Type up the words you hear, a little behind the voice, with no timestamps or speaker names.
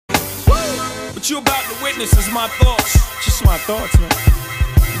What you about to witness is my thoughts. Just my thoughts, man.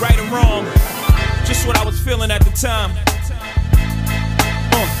 Right or wrong, just what I was feeling at the time.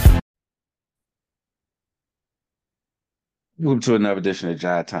 Move to another edition of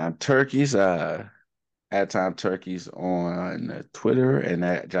Jive Time Turkeys. At Time Turkeys on Twitter and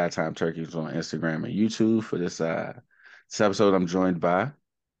at Jive Time Turkeys on Instagram and YouTube. For this episode, I'm joined by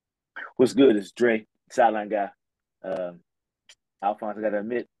What's good? It's Dre, sideline guy. Um, Alphonse, I gotta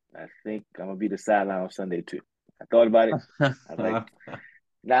admit, I think I'm gonna be the sideline on Sunday too. I thought about it. I was like,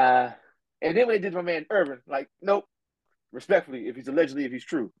 nah. And then when they did my man Irvin, like, nope. Respectfully, if he's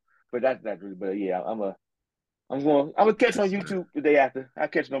true, but that's not true. But yeah, I'm gonna catch on Yes, sir. YouTube the day after. I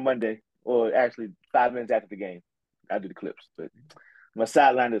catch it on Monday, or actually 5 minutes after the game. I do the clips, but I'm gonna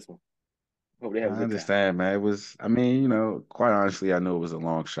sideline this one. Hope they have a I good time. understand, man. I mean, quite honestly, I know it was a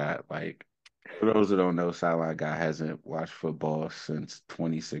long shot. Like, for those who don't know, Sideline Guy hasn't watched football since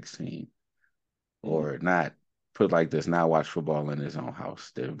 2016, Mm-hmm. or not put like this, not watched football in his own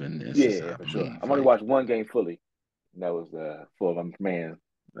house. There have been instances, Yeah, I for sure. believe, I'm only like, watched one game fully. And that was for my man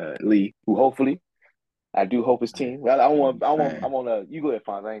Lee, who hopefully I do hope his team. Well, Eagles fan. I'm on you go ahead,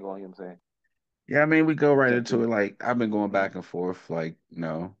 Fonz. I ain't going, you know what I'm saying? Yeah, I mean, we go right Jump into through. it. Like, I've been going Mm. back and forth, like,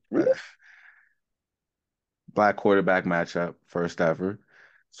 Really? black quarterback matchup, first ever.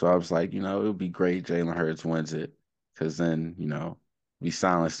 So I was like, it would be great Jalen Hurts wins it because then, we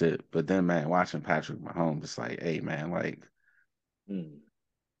silenced it. But then, man, watching Patrick Mahomes, it's like, hey, man, like Mm.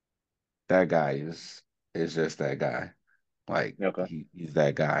 that guy is just that guy. Like Okay. he's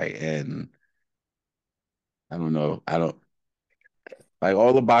that guy, and I don't know, I don't like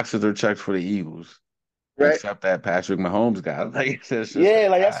all the boxes are checked for the Eagles Right. except that Patrick Mahomes guy. Like it's just Yeah, that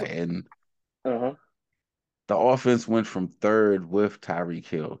like that's guy, what. and Uh-huh. the offense went from third with Tyreek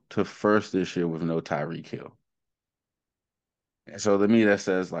Hill to first this year with no Tyreek Hill. And so to me, that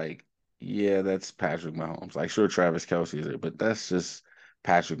says like, yeah, that's Patrick Mahomes. Like, sure, Travis Kelce is it, but that's just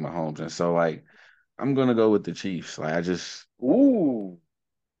Patrick Mahomes. And so like, I'm gonna go with the Chiefs. Like, Ooh.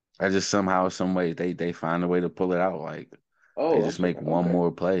 I just somehow, some way, they find a way to pull it out. Like, they Oh, just okay. make one Okay.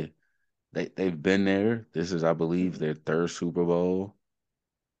 more play. They've been there. This is, I believe, Mm-hmm. their third Super Bowl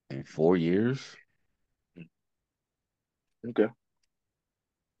in 4 years. Okay.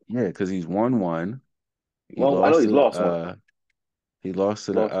 Yeah, because he's won one. He Well, I know lost he's to lost one. he lost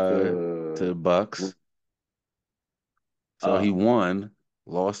Lost to the to Bucks. So he uh won,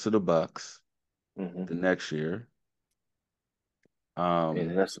 lost to the Bucks hmm the next year. and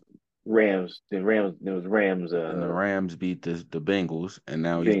Um, that's Rams. Then Rams there was Rams and the Rams beat the Bengals, and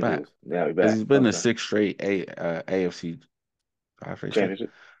now he's back Bengals. Now we because back. he's been to Okay. six straight AFC. I say champ.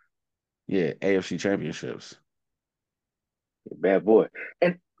 Championship. Yeah, AFC championships. Bad boy.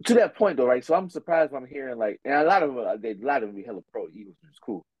 And to that point though, right? So I'm surprised when I'm hearing like, and a lot of them, a lot of them be hella pro Eagles, which is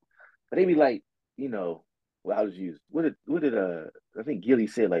cool. But they be like, you know, well, I was used. What did I think Gilly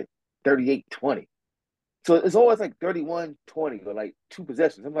said like 38-20. So it's always like 31-20 or like two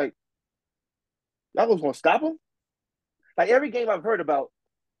possessions. I'm like, y'all was gonna stop him? Like every game I've heard about,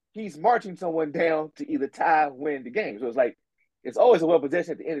 he's marching someone down to either tie, win the game. So it's like it's always a well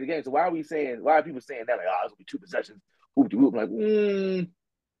possession at the end of the game. So why are people saying that like, oh, it's gonna be two possessions, hoop de hoop? I'm like,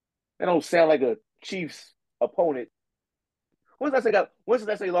 that don't sound like a Chiefs opponent. When's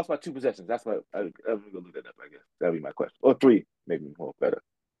that say he lost by two possessions? That's what I'm gonna look that up. I guess that'd be my question, or three, maybe more better.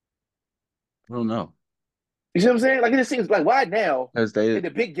 I don't know. You see what I'm saying? Like it just seems like why now As they in the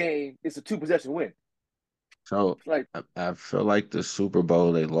big game it's a two possession win. so It's like I feel like the Super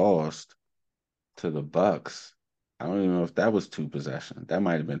Bowl they lost to the Bucks. I don't even know if that was two possessions. That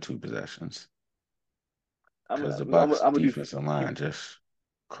might have been two possessions I'm because gonna the I'm gonna, Bucks I'm gonna do defensive keep line just keep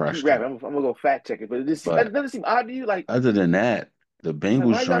crushed rapping. them. I'm gonna go fact check it, but it But doesn't seem odd to you. Like other than that, the it's like Bengals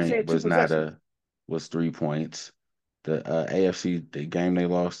why y'all joint saying two was not possessions? a was 3 points. The AFC the game they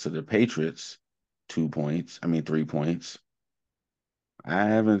lost to the Patriots, 2 points. I mean 3 points. I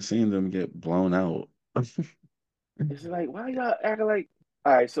haven't seen them get blown out. It's like why y'all acting like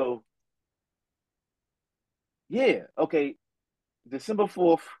all right? So yeah, okay. December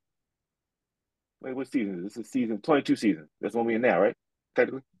 4th. Wait, what season is this? This is season 22 season. That's when we in now, right?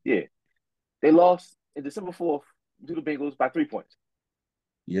 Technically, yeah. They lost in December 4th to the Bengals by 3 points.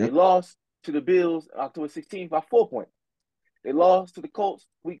 They Yep. lost to the Bills October 16th by 4 points. They lost to the Colts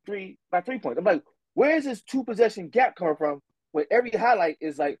week 3 by 3 points. I'm like, where is this two possession gap coming from when every highlight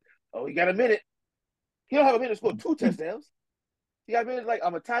is like, oh, he got a minute. He don't have a minute to score two touchdowns. He got a minute like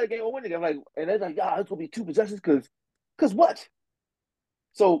I'm gonna tie the game or win the game. I'm like, and they're like, yeah, it's gonna be two possessions because what?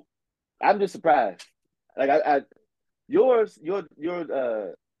 So I'm just surprised. Like I yours your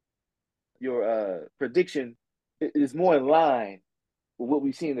prediction is more in line with what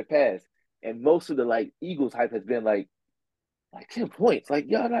we've seen in the past. and most of the like Eagles hype has been like 10 points. Like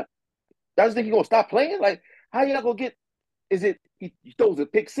y'all not, y'all just think he gonna stop playing? Like how y'all gonna get? Is it he throws a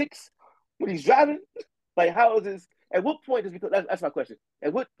pick six when he's driving? Like how is this? At what point does it become? That's my question.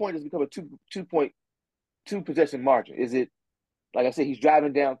 At what point does it become a 2 point two possession margin? Is it like I said, he's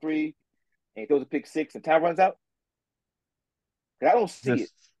driving down three and he throws a pick six and time runs out? I don't see it.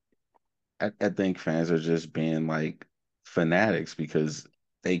 Just I think fans are just being like fanatics because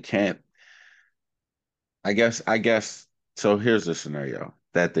they can't. I guess. So here's the scenario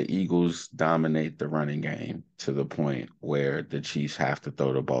that the Eagles dominate the running game to the point where the Chiefs have to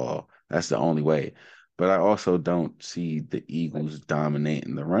throw the ball. That's the only way. But I also don't see the Eagles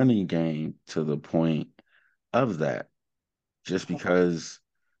dominating the running game to the point of that. Just because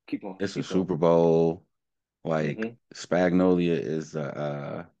Keep on, it's a keep on. Super Bowl, like Mm-hmm. Spagnolia is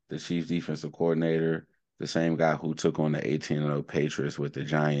the Chiefs defensive coordinator, the same guy who took on the 18-0 Patriots with the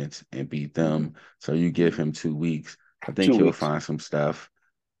Giants and beat them. Mm-hmm. So you give him 2 weeks. I think 2 he'll weeks. find some stuff.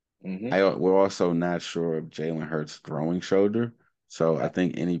 Mm-hmm. We're also not sure of Jalen Hurts' throwing shoulder. So I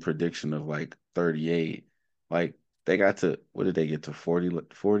think any prediction of like 38, like they got to what did they get to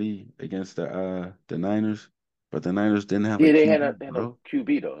 40 against the Niners? But the Niners didn't have a Yeah, QB, they had no bro.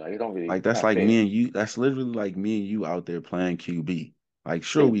 QB though. Like it don't really Like that's not like fair. me and you. That's literally like me and you out there playing QB. Like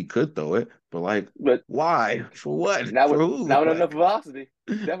sure Yeah, we could throw it, but like but why? For what? not For with who? not with enough Like velocity.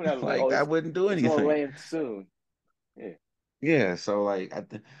 Definitely not like like that wouldn't do it's gonna anything. land soon. Yeah. Yeah, so like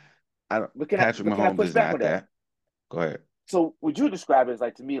I don't, Patrick But can I Mahomes push is back on not that? that. Go ahead. So would you describe it as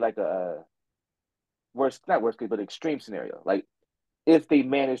like to me like a worst not worst case, but extreme scenario? Like if they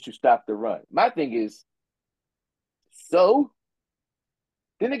manage to stop the run. My thing is, so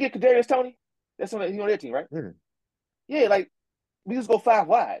didn't they get Kadarius Tony? That's on he on their team, right? Yeah. Yeah, like we just go five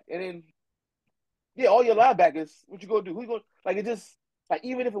wide, and then yeah, all your linebackers, what you gonna do? Who you gonna like? It just like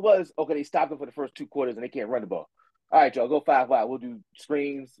even if it was okay, they stopped them for the first 2 quarters and they can't run the ball. All right, y'all go five wide. We'll do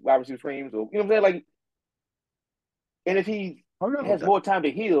screens, wide receiver screens, or you know what I'm saying? Like, and if he Oh no. has more time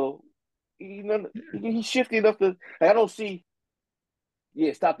to heal, he's shifty enough to. Like, I don't see.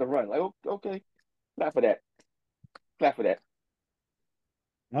 Yeah, stop the run. Like, okay, not for that. Not for that.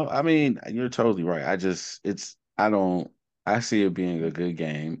 No, I mean, you're totally right. I don't, I see it being a good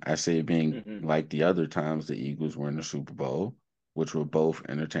game. I see it being Mm-hmm. like the other times the Eagles were in the Super Bowl, which were both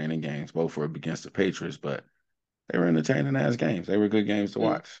entertaining games. Both were against the Patriots, but they were entertaining as games. They were good games to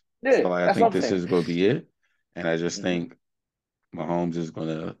Mm-hmm. watch. Yeah, So like, I that's what think I'm this saying. is going to be it. And I just Mm-hmm. think Mahomes is going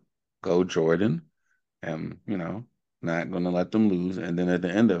to go Jordan and, not going to let them lose. And then at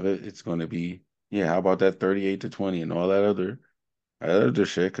the end of it, it's going to be, yeah, how about that 38-20 and all that other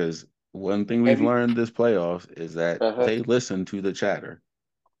shit, because one thing we've Have you? learned this playoffs is that Uh-huh. they listen to the chatter.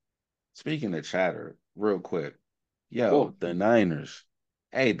 Speaking of chatter, real quick, yo, Oh, the Niners.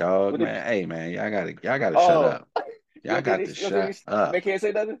 Hey, dog, what they? man. Hey, man, y'all gotta shut Oh, up. you Y'all don't think got to you don't think shut up. they can't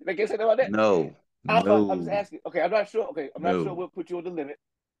say nothing? They can't say nothing about that. No, I'm just no, asking. Okay, I'm not sure. Okay, I'm not sure no. what put you on the limit.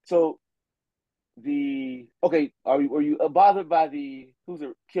 So the okay, are you bothered by the who's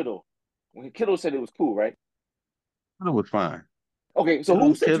it Kittle? When Kittle said it was cool, right? Kittle was fine. Okay, so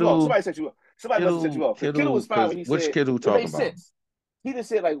who Kittle, set you off? Kittle, Somebody set you up. Somebody must have set Kittle, you off because Kittle Kittle. was fine Because when he which said Kittle it talking made about? sense. He just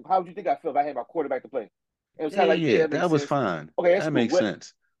said like, "How would you think I feel if I had my quarterback to play?" And it was Yeah, kind of like, yeah, "Yeah, yeah. it makes That was sense." fine. Okay, that's That cool. makes What?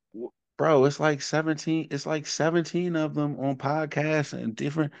 sense. Bro, it's like 17 of them on podcasts and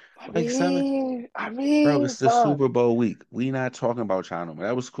different I like seven. mean, I Bro, mean, it's the fine. Super Bowl week. We not talking about China.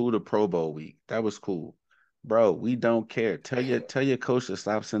 That was cool. The Pro Bowl week. That was cool. Bro, we don't care. Tell your coach to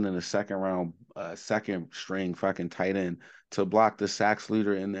stop sending a second round, second string fucking tight end to block the sacks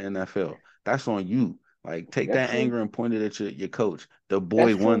leader in the NFL. That's on you. Like, take That's that true. anger and point it at your coach, the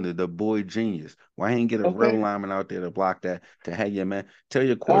boy That's true. wonder, the boy genius. Why ain't get a real Okay. lineman out there to block that? To have your man tell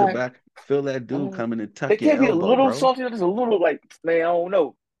your All right. quarterback, feel that dude Uh, coming and they tuck your can't be a elbow, little bro. salty. Just a little like, man, I don't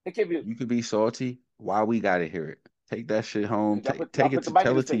know. They can't be. You could be salty. Why we gotta hear it? Take that shit home. Because Take y'all take it put the to mic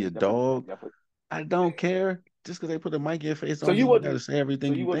in tell his it to face. your Y'all put it. dog. Y'all put. I don't care. Just because they put a mic in your face So don't you mean you want gotta to. say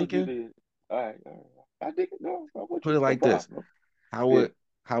everything So you you want to do thinking. the. All right. All right. I think no. I'm with Put you. it No like this. problem. How Yeah. would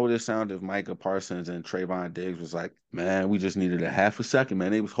how would it sound if Micah Parsons and Trayvon Diggs was like, man, we just needed a half a second,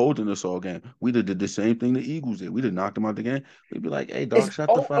 man. They was holding us all game. We did the same thing the Eagles did. We did knock them out the game. We'd be like, hey, dog, It's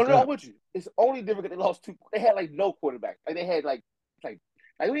shut the oh, oh fuck no, I'm up. with you. It's only different because they lost two. They had like no quarterback. Like they had like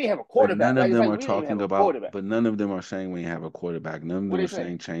we didn't have a But quarterback. none Like of it's them like are we didn't even have talking a about, quarterback. but none of them are saying we have a quarterback. None of What them they are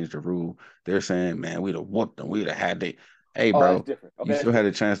saying? saying change the rule. They're saying, man, we'd have whooped them. We'd have had they. Hey, Oh, that's bro, different. you Okay, that's still had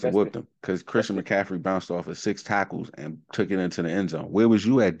a different. chance to That's whoop different. them because That's Christian different. McCaffrey bounced off of 6 tackles and took it into the end zone. Where was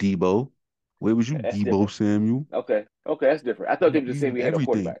you at, Debo? Where was you, That's Debo different. Samuel? Okay, okay, that's different. I thought they were just You saying did we had a everything.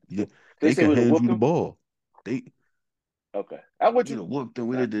 quarterback. Yeah, So they they say could we'd have hand you whooped the them. ball. They Okay, I'm with we'd you. have whooped them.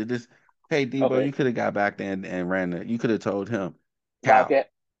 We'd Nah, have did this. Hey, Debo, you Okay. could have got back there and ran it. You could have told him, Cal,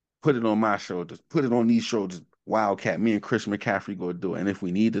 Wildcat. put it on my shoulders. Put it on these shoulders. Wildcat, me and Chris McCaffrey go do it. And if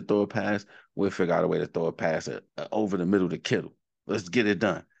we need to throw a pass, we'll figure out a way to throw a pass over the middle to Kittle. Let's get it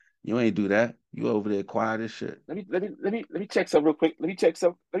done. You ain't do that. You over there quiet as shit. Let me check something real quick. Let me check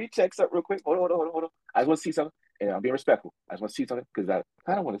something real quick. Hold on. I just want to see something, and I'm being respectful. I just want to see something because I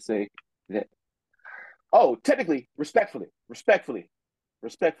kind of want to say that. Oh, technically, respectfully.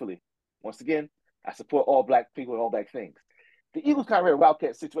 Once again, I support all black people and all black things. The Eagles kind of ran a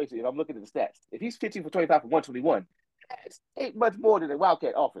Wildcat situation. If I'm looking at the stats, if he's 15 for 25 for 121, that's ain't much more than a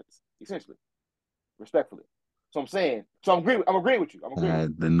Wildcat offense, essentially. Respectfully. So I'm saying, I'm agreeing with you. I'm agreeing with you.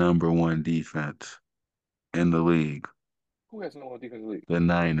 Had the number one defense in the league, Who has no one defense in the league? the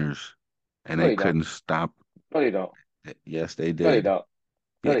Niners, and No, they they don't. couldn't stop. No, they don't. Yes, they No, they did. don't.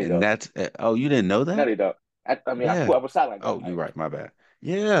 No, Yeah, they and don't. that's oh, you didn't know No, that? they don't. I mean, Yeah. I'm a sideline guy. Oh, you're right. My bad.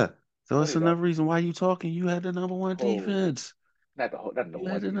 Yeah. So No, it's they don't. another reason why you talking. You had the number one Oh, defense. not the You number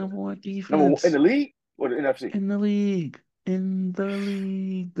had one the defense. number one Number one in defense the league or the NFC? in the league. In the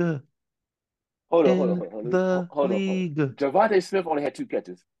league. In the Hold on. league. Javante Smith only had 2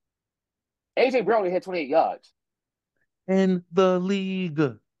 catches. AJ Brown only had 28 yards. In the league.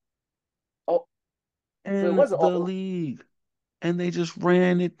 Oh, so it In wasn't the all. league. And they just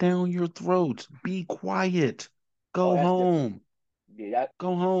ran it down your throats. Be quiet. Oh, Go that's different. home. Yeah,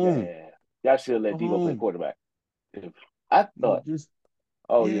 Go home. yeah. Y'all should have Go let Debo play home. quarterback. I You thought, just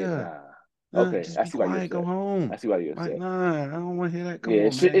oh yeah, yeah. nah. Okay, Just I be see why you're quiet. Go upset. I home. see why you're Like, upset. nah, I don't want to hear that. Come Yeah,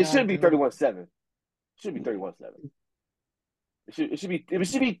 on, man. it Y'all should be good. 31-7. Should be 31-7. It should be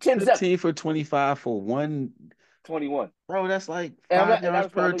 10-7. 15 for 25 for one. 21. Bro, that's like And I'm five not and I yards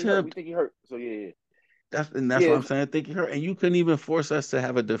respect, I per know he hurt. We attempt. think he hurt. So yeah. That's Yeah. what I'm saying. I think you hurt. And you couldn't even force us to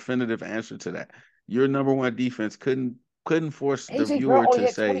have a definitive answer to that. Your number one defense couldn't force the AJ Brown viewer only to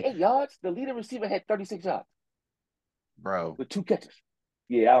had say, 28 yards. The leading receiver had 36 yards bro, with 2 catches.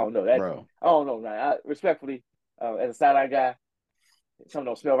 Yeah, I don't know. bro. I don't know, man. Respectfully, as a sideline guy, something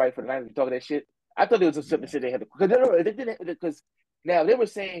don't smell right for the Niners to talking that shit. I thought it was a simple Yeah. shit they had to because now they were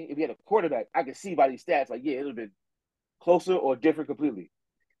saying if you had a quarterback, I could see by these stats, like, yeah, it would have been closer or different completely.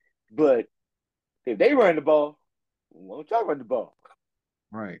 But if they run the ball, why don't y'all run the ball?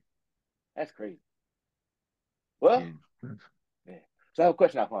 Right. That's crazy. Well, Yeah. yeah. So I have a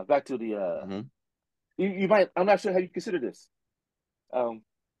question, Alphonse. Back to the Hmm. you might I'm not sure how you consider this. I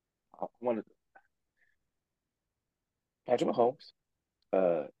wanted Patrick Mahomes.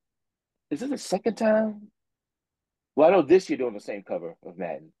 Uh is this the second time? Well, I know this year they're on the same cover of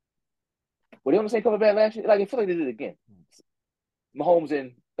Madden. Were they on the same cover of Madden last year? Like I feel like they did it again. Mahomes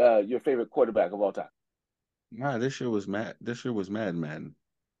and your favorite quarterback of all time. Nah, this year was mad. This year was Mad Madden.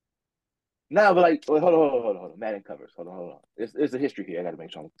 Nah, but like, wait, hold on. Madden covers. Hold on. It's a history here. I got to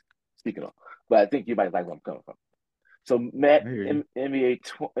make sure I'm speaking on. But I think you might like where I'm coming from. So I hear you. NBA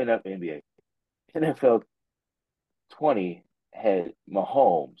NFL 20 had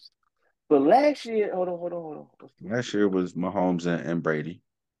Mahomes, but last year, hold on. Last year was Mahomes and Brady.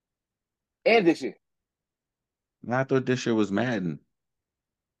 And this year. And I thought this year was Madden.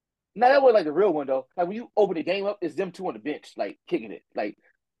 Now that was like the real one though. Like when you open the game up, it's them two on the bench, like kicking it. Like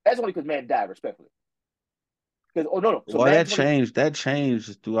that's only because man died, respectfully. Because no. So Well, Madden that 20, changed. That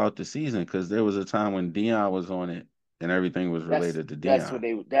changed throughout the season because there was a time when Dion was on it and everything was related to Dion.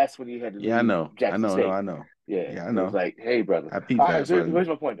 that's when he had to Yeah, I leave know. I Jackson know. No, State. I know. Yeah, Yeah, I it was know. like, hey, brother. I All peeped right, that, so but here's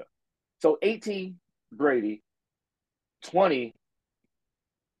my point though. So 18 Brady, 20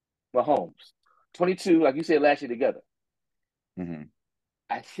 Mahomes, 22, like you said last year together. mhm.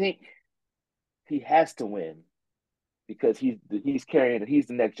 I think he has to win because he's the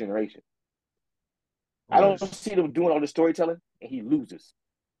next generation. I don't Was see them doing all the storytelling and he loses.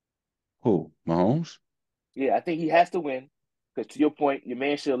 who? Mahomes? Yeah, I think he has to win because to your point, your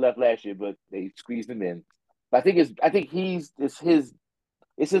man should have left last year, but they squeezed him in. But I think it's his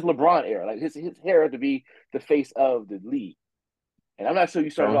LeBron era, like his era to be the face of the league. And I'm not sure you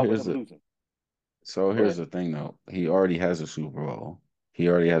started So off with here's him the losing. so Go here's ahead. the thing though. He already has a Super Bowl. He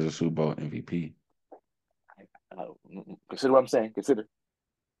already has a Super Bowl MVP. Consider what I'm saying. Consider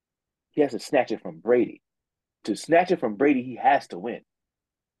he has to snatch it from Brady. To snatch it from Brady, he has to win.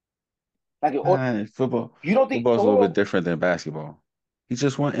 Like, or Football. you don't think? Football's a Hold little bit on. different than basketball. He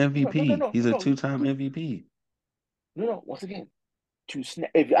just won MVP. He's a No, two-time MVP. no. Once again,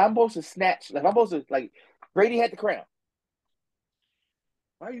 if I'm supposed to snatch, like I'm supposed to, like Brady had the crown.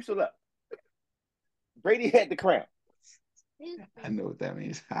 Why are you still up? Brady had the crown. I know what that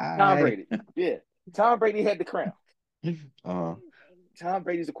means. Tom Hi. Brady. Yeah. Tom Brady had the crown. Uh, Tom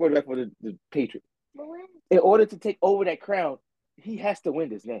Brady's the quarterback for the Patriots. In order to take over that crown, he has to win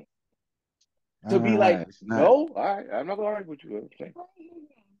this game. To be like, It's not. no, all right, I'm not gonna argue with you.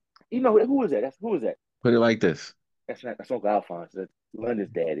 You know who is that? That's who is that? Put it like this. That's Uncle Alphonse. That's London's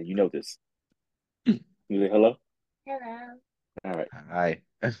dad, and you know this. You say hello? All right. Hi.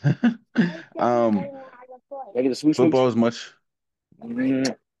 Um, Can I get a smooch smooch? football is much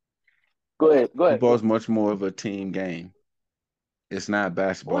Mm. Go ahead. Go ahead. football is much more of a team game. It's not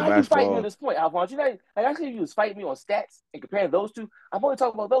basketball. Why are you fighting me on Basketball, this point, Alphonse? You know, like I said, you was fighting me on stats and comparing those two. I'm only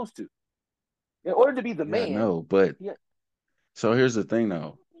talking about those two. In order to be the yeah, I man, know. But yeah. so here's the thing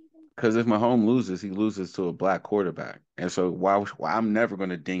though. Because if Mahomes loses, he loses to a black quarterback. And so why I'm never going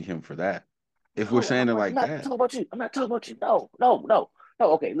to ding him for that. If we're No, saying it Alphonse, I'm like not that, talking about you. I'm not talking about you. No, no, no,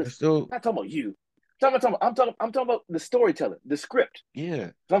 no. Okay, it's listen. still I'm not talking about you. I'm talking about the storytelling, the script. yeah.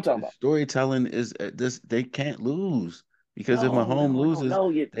 That's what I'm talking The about. storytelling is this they can't lose because if No, Mahomes no, no, loses, no.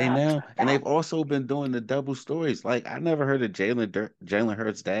 You they now and stop. they've also been doing the double stories. Like I never heard of Jalen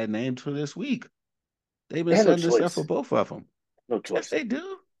Hurts' dad named for this week. They've been They have no setting this up for choice. both of them. No Yes, choice. they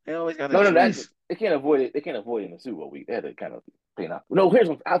do. They always got a No, no, that choice. they can't avoid it. They can't avoid it in the Super Bowl week. They had to kind of clean up. No, here's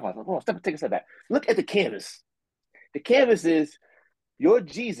what Alphonse. Hold on, take a step back. Look at the canvas. The canvas is your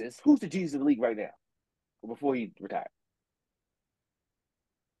Jesus. Who's the Jesus of the league right now? Before he retired.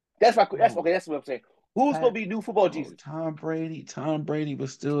 That's Oh, okay. That's what I'm saying. Who's gonna Pat, be new football oh, Jesus? Tom Brady. Tom Brady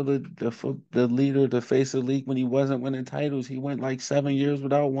was still the leader, the face of the league when he wasn't winning titles. He went like 7 years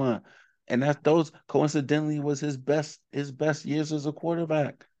without one, and that those coincidentally was his best years as a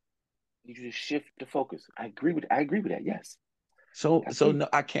quarterback. You just shift the focus. I agree with that. Yes, I So see. no,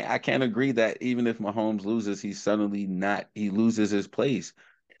 I can't agree that even if Mahomes loses, he's suddenly not. He loses his place.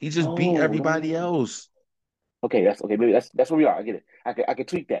 He just beat No, no, everybody no. else. Okay, that's okay. Maybe that's where we are. I get it. I can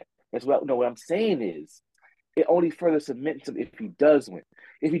tweak that. That's what. No, what I'm saying is, it only further cements him if he does win.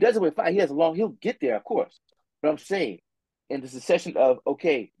 If he doesn't win, fine. He has a long. He'll get there, of course. But I'm saying, in the succession of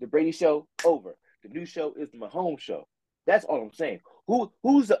okay, the Brady show over. The new show is the Mahomes show. That's all I'm saying.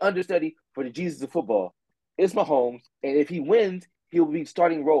 Who's the understudy for the Jesus of football? It's Mahomes, and if he wins, he'll be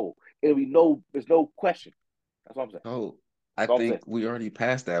starting role. It'll be no. There's no question. That's what I'm saying. So I That's all I'm saying. think we already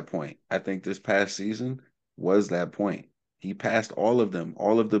passed that point. I think this past season was that point. He passed all of them,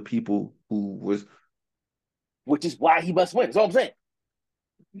 all of the people who was. Which is why he must win. That's all I'm saying.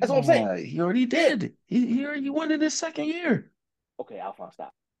 That's all I'm saying. He already Yeah. did. He already won in his second year. Okay, Alphonse,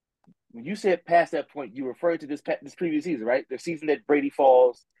 stop. When you said past that point, you referred to this previous season, right? The season that Brady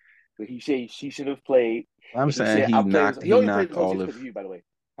falls, where he said she should have played, I'm and he saying said, he "I'll play this." knocked He he only played knocked this whole all season of because of you, by the way.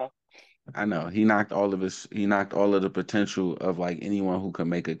 Huh? I know he knocked all of the potential of like anyone who could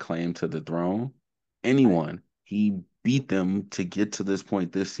make a claim to the throne. Right. Anyone. He beat them to get to this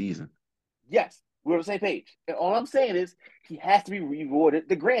point this season. Yes, we're on the same page. And all I'm saying is he has to be rewarded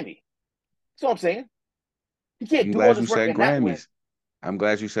the Grammy. That's all I'm saying. He can't I'm do all glad you this work said and not win. Grammys. I'm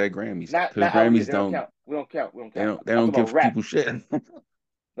glad you said Grammys because Not oh yeah, Grammys they don't count. We don't count. We don't count. they I'm don't talking about give rap. people shit.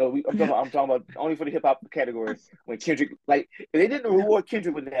 No, I'm talking about only for the hip hop category. When Kendrick, like, if they didn't reward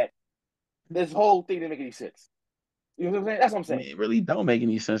Kendrick with that, this whole thing didn't make any sense. You know what I'm saying? That's what I'm I saying. mean, it really don't make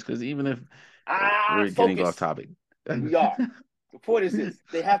any sense because even if we're getting off Focus. topic. We are. The point is this: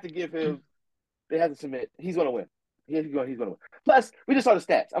 they have to give him. They have to submit. He's going to win. He's going to win. Plus, we just saw the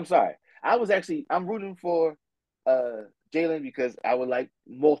stats. I'm sorry. I'm rooting for Jalen because I would like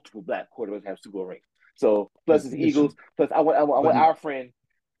multiple black quarterbacks to have Super Bowl rings. So Yeah, plus it's I get you. Eagles. Plus I But want our friend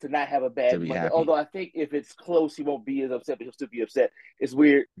to not have a to bad be Monday. happy. Although I think if it's close, he won't be as upset, but he'll still be upset. It's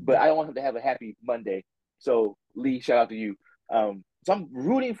weird, but I don't want him to have a happy Monday. So Lee, shout out to you. So I'm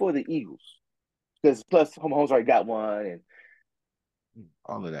rooting for the Eagles because plus Mahomes already got one, and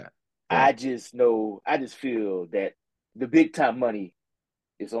All of that. I But just know, I just feel that the big time money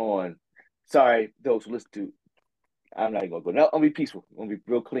is on. Sorry, those who listen to. I'm not even gonna go. No, I'm gonna be peaceful. I'm gonna be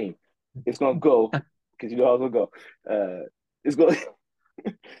real clean. It's gonna go because you know how it's gonna go. It's going.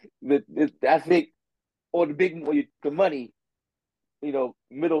 I think, or the big, or the money. You know,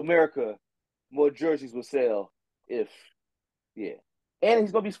 middle America, more jerseys will sell if yeah. And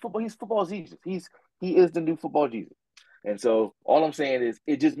he's gonna be football. He's football Jesus. He is the new football Jesus. And so all I'm saying is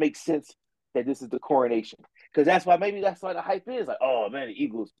it just makes sense that this is the coronation. Because that's why the hype is like, oh man, the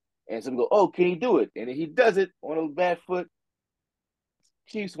Eagles. And some go, oh, can he do it? And then he does it on a bad foot.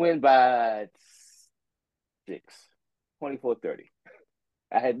 Chiefs win by 6, 24-30.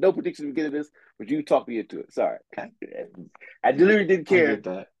 I had no prediction to get of this, but you talked me into it. Sorry. I literally didn't I care get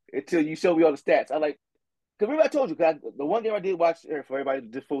that. until you showed me all the stats. I like, because remember I told you, the one game I did watch for everybody,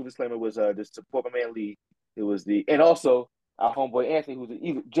 just full disclaimer, was this support my man Lee. It was and also our homeboy Anthony, who's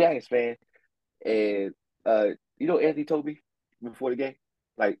an Giants fan. And you know Anthony told me before the game,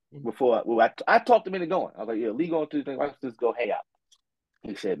 like before I talked him into going. I was like, yeah, Lee going to the thing. Let's just go hang out.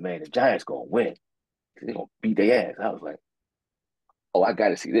 He said, "Man, the Giants gonna win. They're gonna beat their ass." I was like, "Oh, I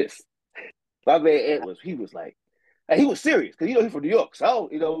gotta see this." My man Ed he was like, and he was serious because he's from New York, so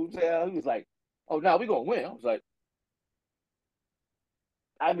what I'm saying. He was like, "Oh, now we gonna win." I was like,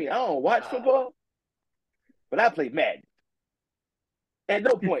 I mean, I don't watch football, but I play Madden. At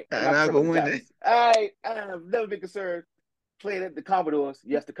no point am I And I concerned go about the win it. Giants. I have never been concerned playing at the Commodores.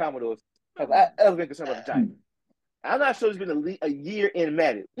 Yes, the Commodores. Have I ever been concerned about the Giants? I'm not sure it's been a year in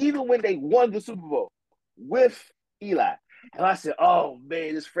Madden, even when they won the Super Bowl with Eli. And I said, "Oh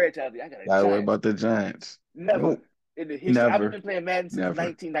man, this franchise, I got a Gotta worry Giants." about the Giants. Never Nope. in the history. I've Never. been playing Madden since Never.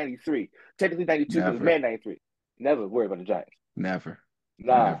 1993. Technically 92 because it's Never. Madden 93. Never worried about the Giants. Never.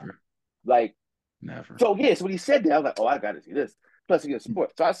 Nah, Never. like Never. so. Yeah, so when he said that, I was like, "Oh, I got to see this." Plus, he gets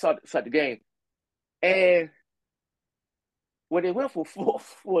support. So I saw the game, and when they went for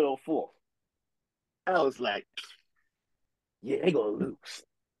fourth, I was like, "Yeah, they gonna lose,"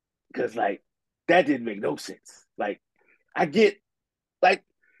 because like that didn't make no sense. Like I get like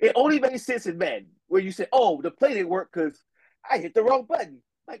it only made sense in Madden where you say, "Oh, the play didn't work because I hit the wrong button."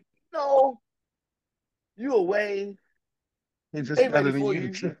 Like, no, you away. They just They better ready than for you.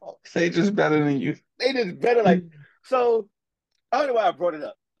 you. They just better than you. They just better like so. I don't know why I brought it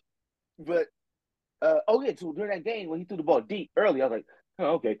up, but oh yeah, so during that game when he threw the ball deep early, I was like,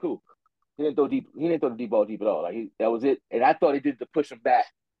 oh, okay, cool. He didn't throw deep. He didn't throw the deep ball deep at all. Like that was it. And I thought he did to push him back.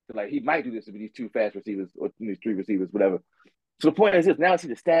 So like he might do this with these two fast receivers or these three receivers, whatever. So the point is this: now I see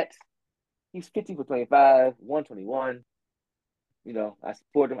the stats. He's 50 for 25, 121. I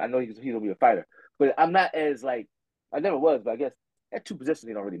support him. I know he's gonna be a fighter, but I'm not as like I never was. But I guess that two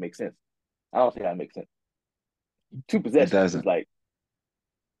possessions don't really make sense. I don't think that makes sense. Two It possessions is doesn't. like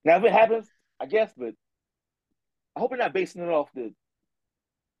now if it happens, I guess, but I hope we're not basing it off the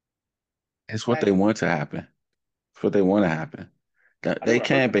It's what they Niners. want to happen. It's what they want to happen. I know They what I heard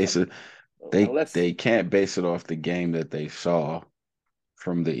can't about base something. it. They Unless they can't base it off the game that they saw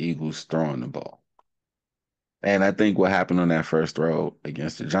from the Eagles throwing the ball. And I think what happened on that first throw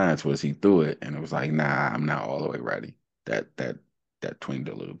against the Giants was he threw it and it was like, nah, I'm not all the way ready. That twinged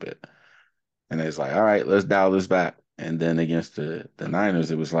a little bit. And it's like, all right, let's dial this back. And then against the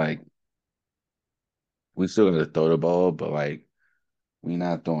Niners, it was like, we still gotta throw the ball, but like we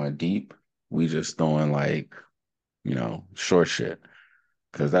not throwing deep. We just throwing like, short shit.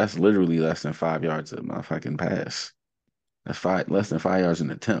 Cause that's literally less than 5 yards of motherfucking pass. That's less than 5 yards an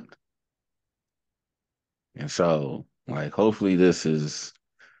attempt. And so, like, hopefully this is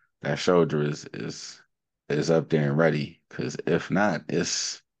that shoulder is up there and ready. Because if not, they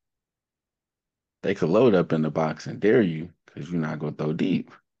could load up in the box and dare you because you're not gonna throw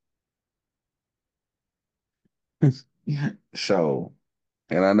deep. So,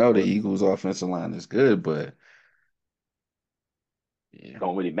 and I know the well, it's Eagles' offensive line is good, but yeah,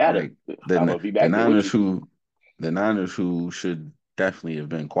 don't really matter. like I'm the gonna be the back there with Niners you. who should definitely have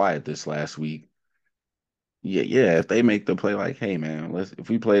been quiet this last week. Yeah, yeah. If they make the play, like, hey man, if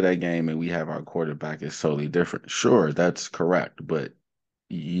we play that game and we have our quarterback, it's totally different. Sure, that's correct, but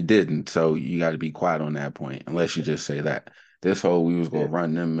you didn't, so you got to be quiet on that point, unless you just say that. This whole we was Yeah. gonna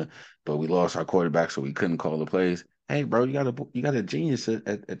run them, but we lost our quarterback, so we couldn't call the plays. Hey, bro, you got a genius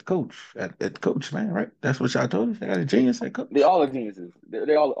at coach at coach, man, right? That's what y'all told us. They got a genius at They coach, all are geniuses.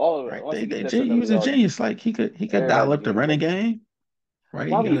 They all right? once They you get they that certain he level, was they a all genius. Like he could dial everybody's a up the genius. running game, right?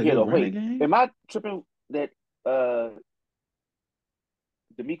 Why He were you got a here good though? running Wait, game. am I tripping that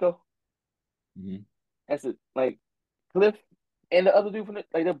D'Amico? Mhm. That's it. Like Cliff and the other dude from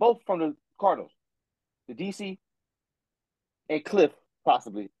they're both from the Cardinals. The DC and Cliff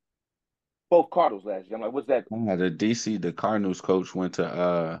possibly both Cardinals last year. I'm like, what's that? The DC, the Cardinals coach went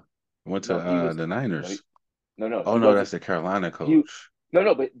to No, he was the no, Niners. he Oh no, wasn't. that's the Carolina He coach.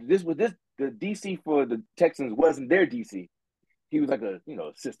 no, but this the DC for the Texans wasn't their DC. He was like a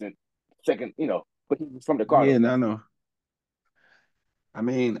assistant second, but he was from the Yeah, Cardinals no, though. no. I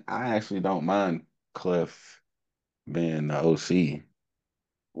mean, I actually don't mind Cliff being the OC.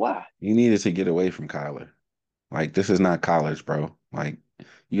 Why? He needed to get away from Kyler. Like this is not college, bro. Like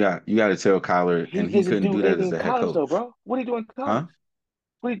you got to tell Kyler, He and he doesn't couldn't do do that anything as in the head college though, coach, bro. What are you doing in huh?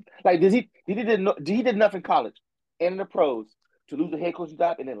 college? Like does he did enough in college and in the pros to lose a head coaching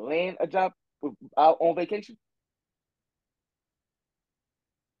job and then land a job out on vacation?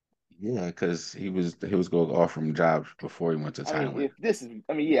 Yeah, because he was going to offer him jobs before he went to I mean, Thailand. if this is,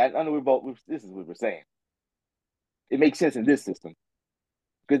 I mean, yeah, I know this is what we're saying. It makes sense in this system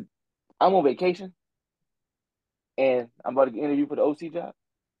because I'm on vacation and I'm about to get interviewed for the OC job,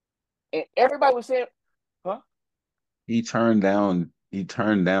 and everybody was saying, "Huh? He turned down.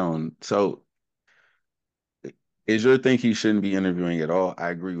 So is your thing he shouldn't be interviewing at all? I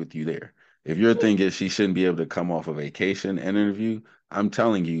agree with you there. If your thing is she shouldn't be able to come off a vacation and interview, I'm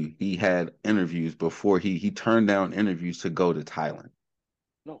telling you, he had interviews before he turned down interviews to go to Thailand.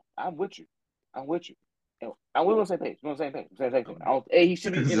 No, I'm with you. I'm with you. And we're on the same page. We're on the same page. Same thing. I don't, A, he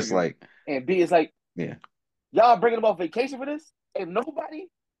should be It's just interviewing. like, And B, it's like, yeah. y'all bringing him off vacation for this? And nobody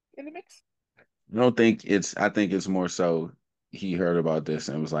in the mix? I think it's more so he heard about this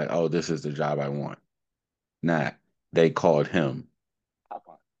and was like, oh, this is the job I want. Not they called him.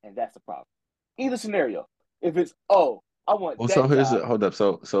 And that's the problem. Either scenario. If it's, oh, I want Well, so that job. hold up.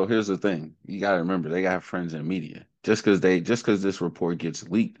 So here's the thing. You gotta remember they got friends in media. Just because this report gets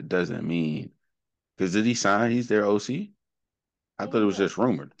leaked doesn't mean because did he sign? He's their OC? I thought it was just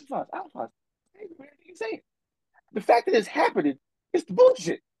rumored. You say the fact that it's happening is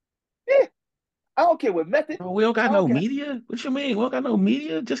bullshit. Yeah. I don't care what method. Bro, we don't got no media. What you mean? We don't got no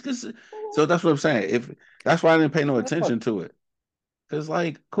media just because. So that's what I'm saying. If that's why I didn't pay no attention to it. Because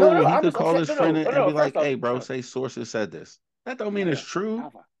like, cool, he could call his friend and be like, "Hey, bro, say sources said this." That don't mean it's true.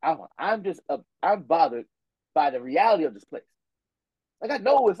 I'm bothered by the reality of this place. Like I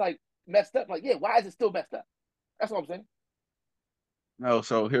know it's like messed up. Like, yeah, why is it still messed up? That's what I'm saying. No,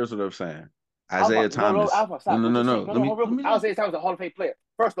 so here's what I'm saying. Isaiah Thomas. No. Isaiah Thomas is a Hall of Fame player.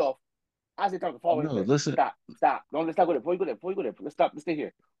 First off, Isaiah Thomas is a Hall of Fame player. Listen. Stop. Let's not go there. Before you go there. Let's stop. Let's stay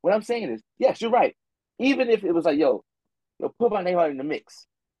here. What I'm saying is, yes, you're right. Even if it was like, yo, put my name out in the mix.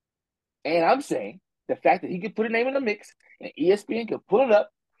 And I'm saying the fact that he could put a name in the mix and ESPN could pull it up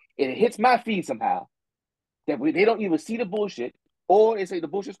and it hits my feed somehow, that they don't even see the bullshit or they say the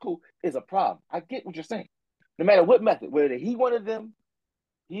bullshit's cool is a problem. I get what you're saying. No matter what method, whether he wanted them,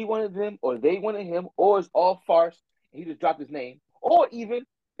 or they wanted him, or it's all farce and he just dropped his name, or even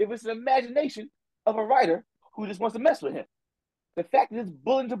if it's an imagination of a writer who just wants to mess with him. The fact that it's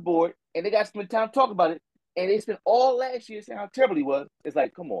bulletin board and they got to spend time talking about it and they spent all last year saying how terrible he was, it's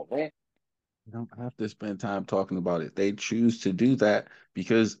like, come on, man. You don't have to spend time talking about it. They choose to do that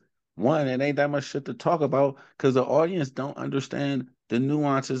because one, it ain't that much shit to talk about because the audience don't understand the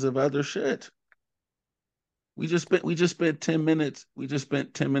nuances of other shit. We just spent 10 minutes. We just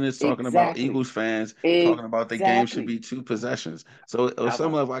spent 10 minutes talking about Eagles fans, talking about the game should be 2 possessions. So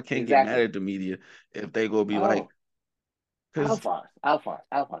some of I can't get mad at the media if they go be like, Alphonse.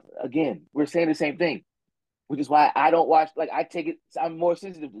 Again, we're saying the same thing, which is why I don't watch. Like I take it, I'm more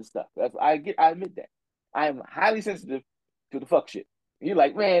sensitive to stuff. I admit that. I am highly sensitive to the fuck shit. You're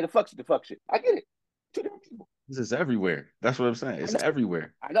like, man, the fuck shit. I get it. Two different people. This is everywhere. That's what I'm saying. It's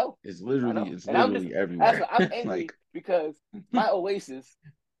everywhere. I know. It's literally everywhere. I'm angry because my Oasis,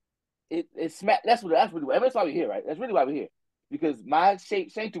 it smacked. That's really why we're here, right? That's really why we're here. Because my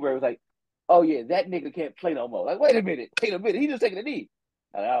sanctuary was like, oh yeah, that nigga can't play no more. Like, wait a minute. He just taking a knee.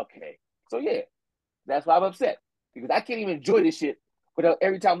 Like, okay. So yeah, that's why I'm upset. Because I can't even enjoy this shit without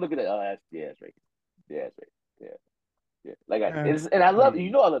every time looking at that's right. Yeah, that's right. Yeah. Like and I love it.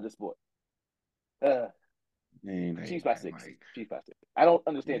 You know I love the sport. Chiefs by 6. Chiefs by 6. I don't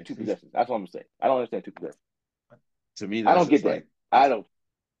understand 2 possessions. That's what I'm saying. I don't understand 2 possessions. To me, I don't get that. I don't.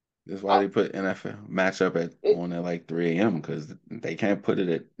 That's why they put NFL matchup on at like 3 a.m. because they can't put it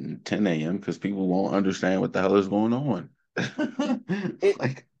at 10 a.m. because people won't understand what the hell is going on.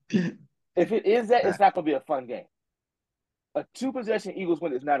 If it is that, it's not going to be a fun game. A 2-possession Eagles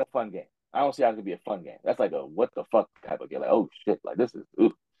win is not a fun game. I don't see how it could be a fun game. That's like a what the fuck type of game. Like, oh shit, like this is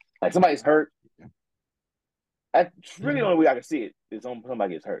like somebody's hurt. That's really the only way I can see it is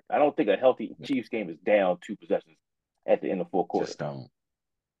somebody gets hurt. I don't think a healthy Chiefs game is down 2 possessions at the end of 4 quarters.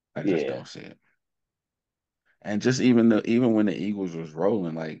 I just don't see it. And just even when the Eagles was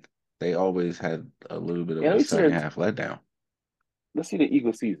rolling, like they always had a little bit of a second half letdown. Let's see the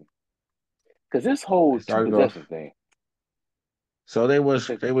Eagles season. Because this whole 2 possession thing. So they was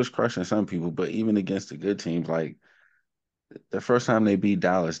crushing some people, but even against the good teams, like the first time they beat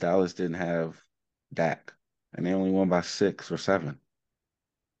Dallas didn't have Dak. And they only won by 6 or 7.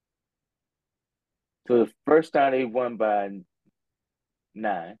 So the first time they won by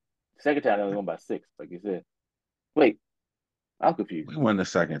 9. Second time they only won by 6, like you said. Wait, I'm confused. We won the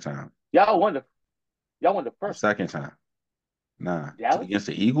second time. Y'all won the first. Second time. Nah. Dallas? Against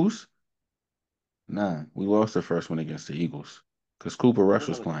the Eagles? Nah. We lost the first one against the Eagles. Because Cooper Rush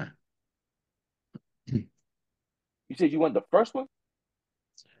was playing. You said you won the first one?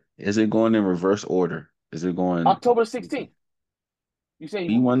 Is it going in reverse order? Is it going October 16th? You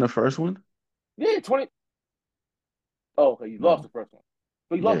saying you won the first one? Yeah, 20. Oh, okay, you lost the first one.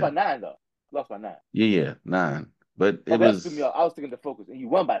 But you lost by 9 though. Lost by 9. Yeah, 9. But it was I was thinking the focus, and you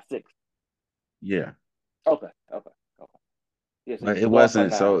won by 6. Yeah. Okay. Yeah, so but it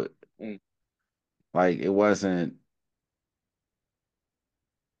wasn't so Like it wasn't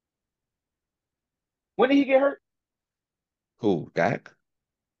When did he get hurt? who, Dak?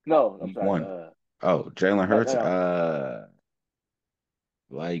 No, I'm Week sorry. one. Oh, Jalen No, Hurts, no.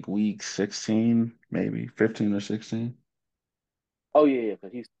 like week 16, maybe 15 or 16. Oh yeah,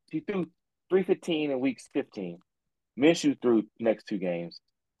 because he threw 315 in weeks 15. Minshew threw next two games,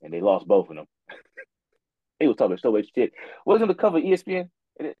 and they lost both of them. He was talking so much shit. Wasn't the cover ESPN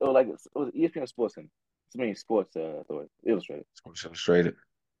or like was it ESPN or Sports Center? It's mean Sports Authority Illustrated. Sports Illustrated.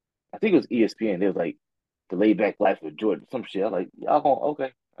 I think it was ESPN. It was like the laid back life of Jordan, some shit. I was like, y'all going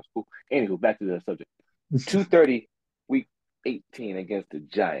okay, that's cool. Anywho, back to the subject. 230 week 18 against the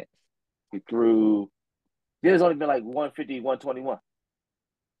Giants. He threw. There's only been like 150, 121.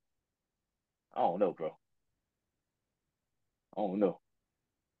 I don't know, bro. I don't know.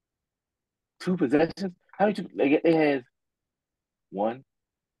 Two possessions. How many? They had one,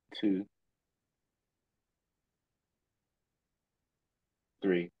 two,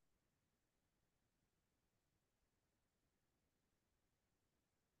 three,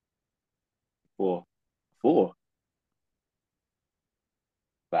 four, four,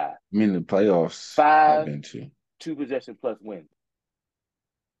 five, I mean, the playoffs I've five. been to. Two possession plus wins,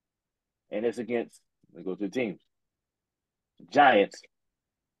 and it's against. Let me go to the teams. Giants,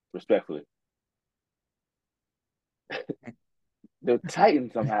 respectfully. The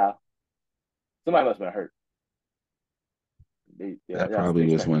Titans somehow. Somebody must have been hurt. That That's probably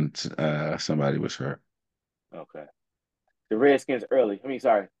they was start. when somebody was hurt. Okay. The Redskins early. I mean,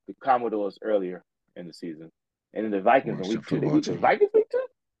 sorry, the Commodores earlier in the season, and then the Vikings in Washington week 2. They football beat the team. Vikings week 2.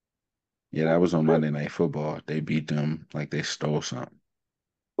 Yeah, that was on Monday Night Football. They beat them like they stole something.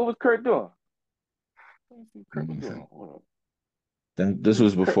 What was Kurt doing? What was Kurt was doing? Mhm. Hold on. This What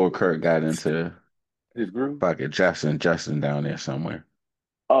was was Kurt? before Kurt got into His groove. pocket Justin down there somewhere.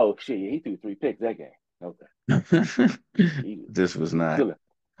 Oh shit! Yeah, he threw 3 picks that game. Okay, he This was was not killing.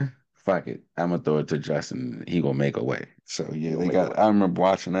 fuck it. I'm gonna throw it to Justin. He gonna make a way. So He yeah, gonna they make a got. way. I remember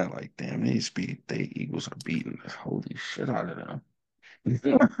watching that. Like, damn, they Eagles are beating the holy shit out of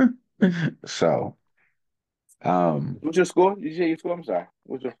Mm. them. So, um, What's your score? Did you say your score? I'm sorry.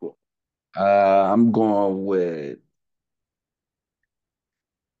 What's your score? I'm going with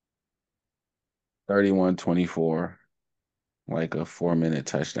 31-24, like a 4-minute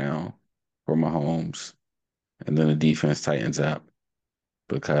touchdown for Mahomes, and then the defense tightens up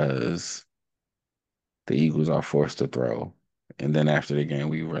because the Eagles are forced to throw. And then after the game,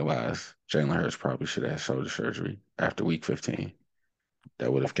 we realized Jalen Hurts probably should have shoulder surgery after week 15.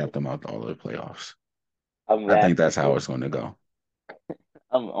 That would have kept him out all of the playoffs. I'm I think laughing that's how because it's going to go.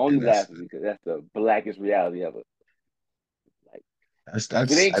 I'm only And laughing because that's the blackest reality ever. Like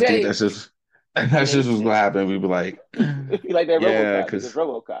if it ain't I think that's changed, just it that's just ain't what's gonna changed. happen. We be like, It be like that yeah, RoboCop. Niggas because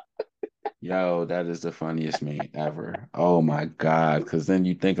RoboCop. yo, that is the funniest meme ever. Oh my God. Because then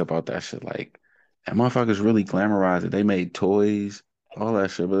you think about that shit like, that motherfuckers really glamorized it. They made toys, all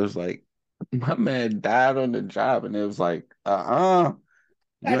that shit. But it was like, my man died on the job. And it was like, you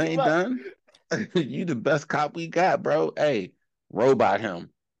Patch him ain't up. done? You the best cop we got, bro. Hey, robot him.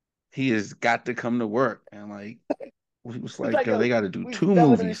 He has got to come to work. And like, we was It's like, like, yo, yo, they got to do we 2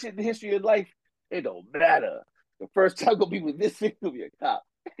 never done this movies. shit in the history of life. It don't matter. The first time gonna be with this thing gonna be a cop.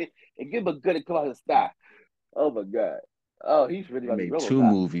 And give him a gun and come out of the sky. Oh my god. Oh, he's really They about to be made 2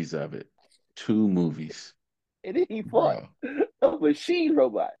 RoboCop. movies of it. 2 movies, And then he fought bro. a machine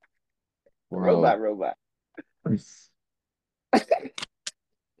robot. A Bro. robot.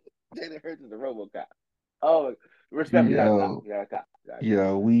 Jalen Hurts is a RoboCop. Oh, respectfully, not a cop. Yo, Not a cop. Not a cop.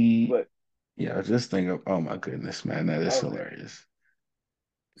 yo, we, But yo, just think of, oh my goodness, man, that is oh man. hilarious.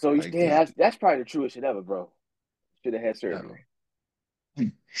 So Like yeah, this, that's probably the truest shit ever, bro. Should have had yo, surgery.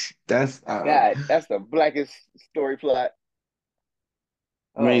 that's, God, that's the blackest story plot.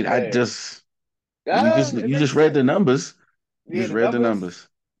 I Oh mean, man. It you makes just read sense. the numbers. You Yeah, just the read the numbers. numbers.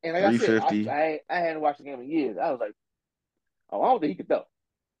 And like I said, 350. I hadn't watched the game in years. I was like, oh, I don't think he could throw.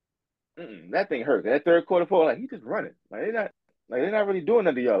 That thing hurt. That third quarter, four, like he just running. They're not really doing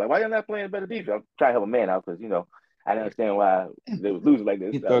nothing to y'all. Like why y'all not playing better defense? I'm trying to help a man out because I didn't understand why they was losing like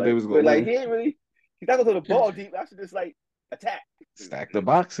this. He thought they was But gonna like win. he ain't really. He's not going to the ball deep. I should just like attack. Stack the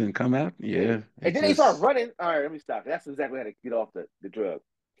box and come out. Yeah. Yeah, And it then they start just, running. All right, let me stop. That's exactly how to get off the drug.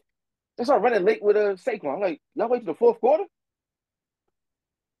 They start running late with a Saquon. I'm like, y'all wait to the fourth quarter?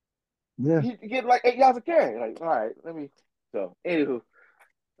 yeah. You get like 8 yards of carry. Like, all right, let me. So, anywho,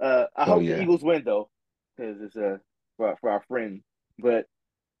 I So hope the yeah, Eagles win though, because it's for our friend. But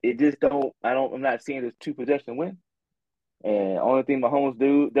it just don't. I'm not seeing this two possession win. And only thing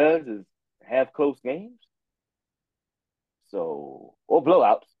Mahomes does is have close games. So or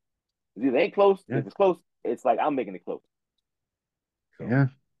blowouts. If it ain't close, Yeah. if it's close, it's like I'm making it close. So, Yeah.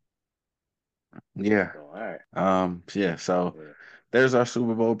 Yeah. so all right. Yeah, so Yeah. there's our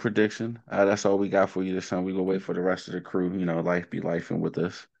Super Bowl prediction. That's all we got for you this time. We gonna wait for the rest of the crew, life be lifing with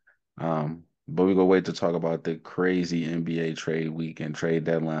us. But we gonna wait to talk about the crazy NBA trade week and trade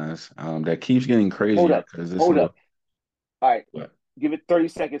deadlines. That keeps getting Hold crazier up. because this Hold little up. All right. what? Give it 30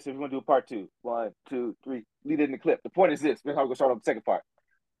 seconds if you want to do a part two. 1, 2, 3. Lead it in the clip. The point is this. That's how we're going to start on the second part.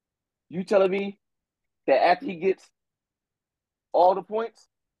 You telling me that after he gets all the points,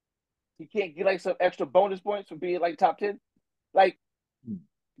 he can't get like some extra bonus points for being like top 10? Like,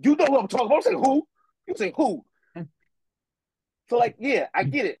 you know what I'm talking about. I'm saying who? You say who? So, like, yeah, I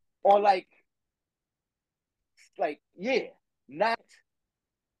get it. Or yeah, not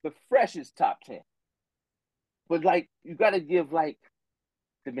the freshest top 10. But, like, you got to give, like,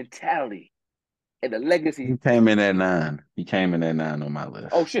 the mentality and the He legacy. came in at 9. He came in at 9 on my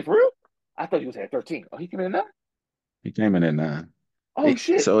list. Oh, shit, for real? I thought you was at 13. Oh, he came in at 9? He came in at 9. Oh,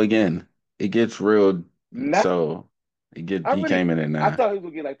 shit. So again, it gets real. Nah, So he came in at I 9. thought he was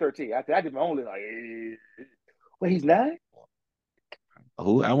going to get like 13. I did my own list. Like, wait, he's 9?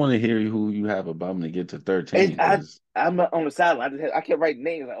 Who I want to hear who you have above him to get to 13 because I'm not on the sideline. I kept writing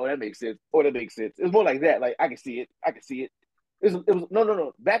names. Like, oh, that makes sense. Oh, that makes sense. It was more like that. Like, I can see it. I can see it. It was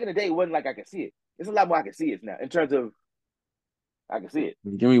no. Back in the day, it wasn't like I could see it. It's a lot more I can see it now in terms of I can see it.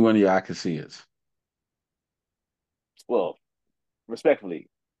 give me one of your I can see it. Well, respectfully,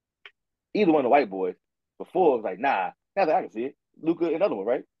 either one of the white boys before was like, nah. Now that I can see it. Luka, another one,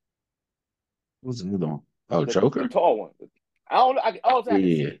 right? Who's the other one? Oh, The Joker? tall one. I don't know. I can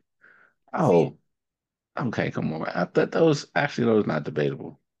see Yeah. it. See it. Oh, okay, come on. I thought those not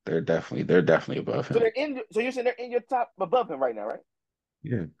debatable. They're definitely above So him. they're in. So you're saying they're in your top above him right now, right?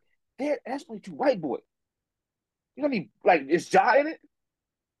 Yeah. That's only two white boys. You know what I mean? Like, is Ja in it?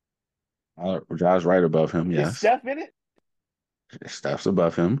 Josh right above him, Is yes. Steph in it? Steph's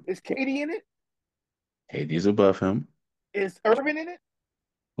above him. Is Katie in it? KD's above him. Is Irvin in it?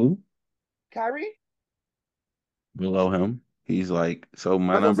 Who? Kyrie? Below him. He's like, so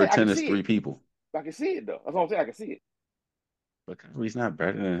my That's what I'm number saying. I 10 can is see it. three people. I can see it though. That's what I'm saying. I can see it. But Kyrie's not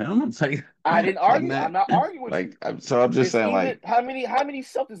better than him. It's like, I didn't like argue. I'm that. not arguing with you. So I'm just It's saying, either like, how many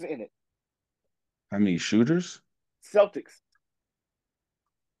Celtics are in it? how many shooters? Celtics.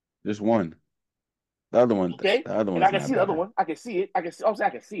 Just one. The other one, Okay. the other And I one's can not see the other better. one. I can see it. I'm saying I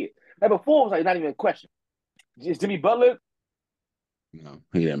can see it. Like before it was like not even a question. Is Jimmy Butler? No,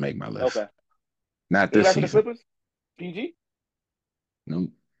 he didn't make my list. Okay. Not this Anybody for the season. Clippers? PG? No, he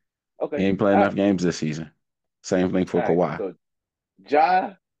Okay. ain't playing All enough right. games this season. Same thing for All right. Kawhi. So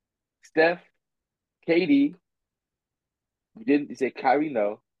Ja, Steph, KD. You say Kyrie,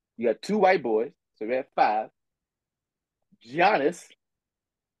 no. You got two white boys, so we have 5. Giannis.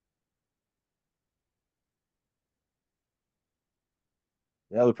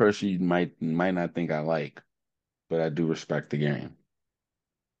 The other person you might not think I like, but I do respect the game.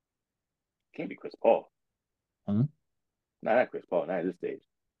 Can't be Chris Paul. Huh? Not Chris Paul, not at this stage.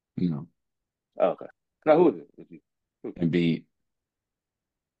 No, Oh, okay. Now who is it? Who? Embiid.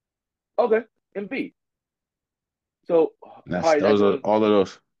 Okay, Embiid. So all That's right, that those are goes. all of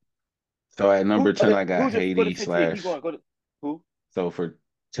those. So at number Who? 10, Okay, I got who's your for the Haiti 15? Keep slash. going. Go to who? So for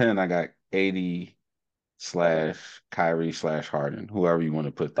 10, I got 80 Okay. slash Kyrie slash Harden, whoever you want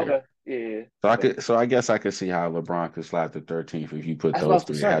to put there. Okay. Yeah. Okay. So I guess I could see how LeBron could slide to 13th if you put That's what I those was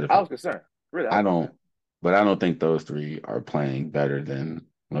three ahead concerned. of I him. was concerned. Really, I I was don't, concerned. but I don't think those three are playing better than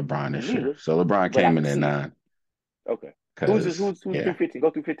LeBron Me this year. neither. So LeBron But I came can in at see it. 9 Okay. because Who's through yeah. 15?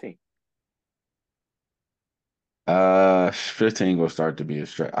 Go through 15. 15 will start to be a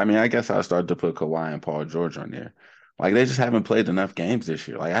stretch. I mean, I guess I'll start to put Kawhi and Paul George on there. Like they just haven't played enough games this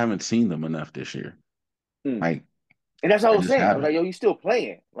year. Like I haven't seen them enough this year. Hmm. Like And that's what I I was just saying. I was haven't. like, yo, you still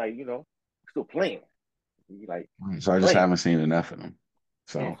playing? Like, still playing. Like So I just playing. haven't seen enough of them.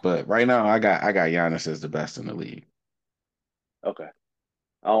 Damn. So, but right now I got Giannis as the best in the league. Okay.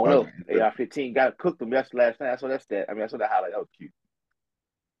 I don't Okay. know. AR-15 got cooked them last night. That's what that's that. I mean, that's what that highlight. That was cute.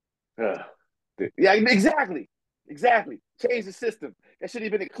 Yeah, exactly. Exactly. Change the system. That should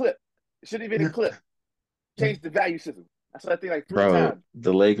have been a clip. It should have been a clip. Change the value system. I saw that thing like 3 Bro, times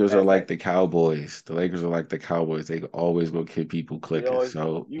the Lakers are last like night. the Cowboys. The Lakers are like the Cowboys. They always go keep people They clicking. always,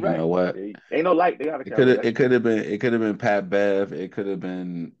 So you you know right. what? Ain't no light. They got a It could Cowboys. have That's it true. could have been it could have been Pat Bev. It could have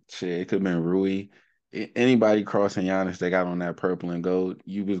been shit. It could have been Rui. Anybody crossing Giannis they got on that purple and gold,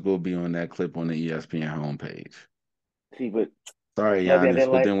 you was gonna be on that clip on the ESPN homepage. See, but Sorry, maybe I Giannis,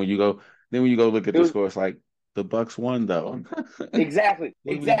 didn't but like then when you go look at it the was score, it's like the Bucks won though. exactly.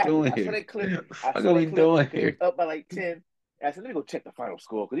 What are we doing I saw here? that clip. What are we doing Because it was here? up by like 10. And I said, let me go check the final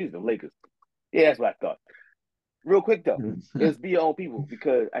score because these are the Lakers. Yeah, that's what I thought. Real quick though, it's be your own people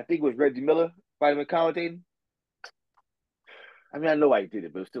because I think it was Reggie Miller fighting with commentating. I mean, I know why he did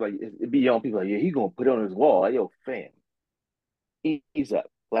it, but it's still like it be your own people. Like, yeah, he gonna put it on his wall. Like, yo, fam, ease up.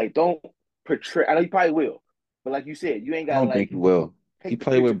 Like, don't portray. I know you probably will, but like you said, you ain't I gotta don't think like he will. He take the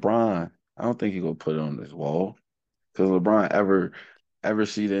played picture. with Bron. I don't think he gonna put it on his wall. Because LeBron ever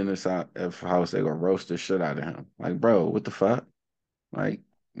see the inside of house, they gonna roast the shit out of him. Like, bro, what the fuck? Like,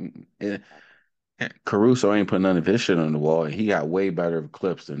 it, Caruso ain't put none of his shit on the wall, and he got way better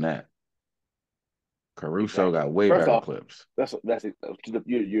clips than that. Caruso Exactly. got way First better off, clips. that's it.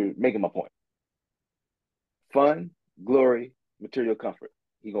 You're making my point. Fun, glory, material comfort.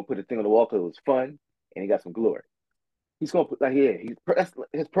 He gonna put a thing on the wall because it was fun and he got some glory. He's gonna put like that's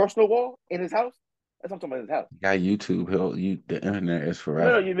his personal wall in his house. That's what I'm talking about. His house. He got YouTube. The internet is No,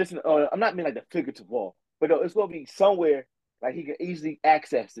 forever. you're missing. I'm not meaning like the figurative wall, but no, it's gonna be somewhere like he can easily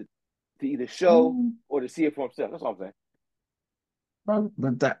access it to either show or to see it for himself. That's what I'm saying.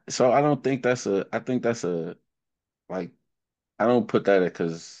 But that so I don't think that's a I think that's a like I don't put that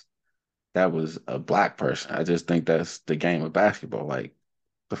because that was a black person. I just think that's the game of basketball. Like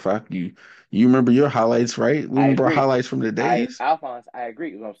the fuck you remember your highlights, right? We I remember our agree. highlights from the days. Alphonse, I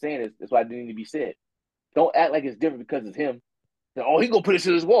agree. What I'm saying is that's why it didn't need to be said. Don't act like it's different because it's him. Oh, he gonna put it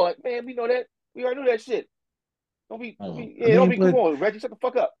to his wall. Like, man, we know that. We already knew that shit. I Don't mean, be. Come but on, Reggie, shut the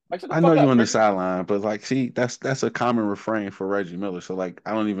fuck up. Like, shut the I know fuck you up, on the Reggie. sideline, but like, see, that's a common refrain for Reggie Miller. So like,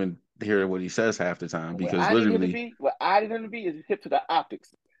 I don't even hear what he says half the time because literally, What I need him to be is hip to the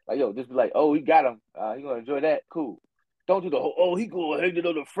optics. Like, yo, just be like, oh, he got him. He gonna enjoy that. Cool. Don't do the whole. Oh, he gonna hang it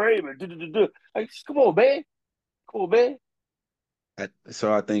on the frame and do. Like, come on, man. Come on, man.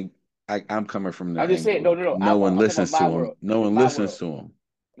 so I think I'm coming from the I'm just saying, angle. no. No Alphonse, one I'm talking about listens to my him. world. No In one my listens world. to him.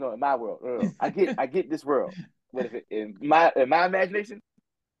 No, in my world. No. I get this world. But if in my imagination,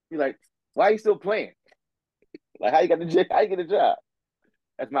 you're like, why are you still playing? Like, how you get a job?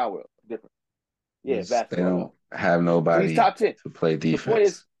 That's my world. Different. Yeah, They basketball don't though. have So he's nobody top 10. to play The point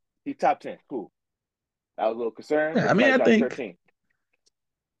is, defense. he's top 10. Cool. I was a little concerned, Yeah, but I he mean, might I drop think 13.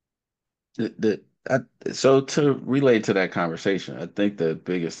 so to relate to that conversation, I think the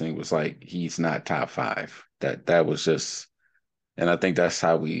biggest thing was like he's not top five. That was just, and I think that's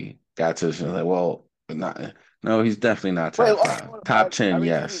how we got to this. Like, well, not no, he's definitely not Wait, top five. Top I 10, mean,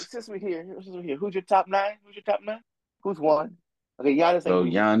 yes. since we're here, who's your top nine? Who's your top nine? Who's one? Okay, Giannis ain't So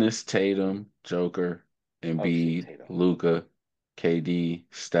moving. Giannis, Tatum, Joker, Oh shit, Embiid, Tatum. Luca, KD,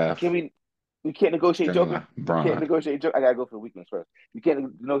 Can Steph, we can't negotiate Joker? Ja, We can't Bron. negotiate Joker. I gotta go for the weakness first. You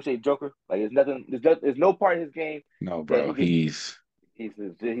can't negotiate Joker. Like there's nothing. There's no part of his game No, that bro, he can.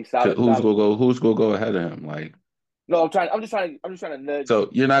 He's solid. who's Solid. gonna go? Who's gonna go ahead of him? Like, No, I'm trying. I'm just trying to nudge. so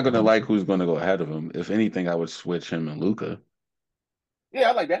you're not gonna like who's gonna go ahead of him. If anything, I would switch him and Luca. Yeah,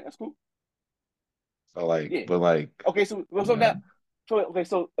 I like that. That's cool. So like, Yeah. but like, Okay. So you know,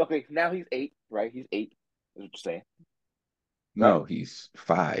 now he's eight, right? He's eight. Is what you're saying, right? no, he's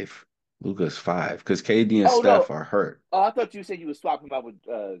five. Luca's five because KD and Oh no. Steph are hurt. Oh, I thought you said you were swapping him out with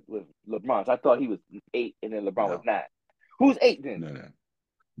LeBron. So I thought he was eight and then LeBron was No, nine. Who's eight then? no,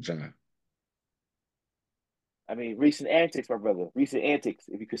 John, I mean, recent antics, my brother. Recent antics.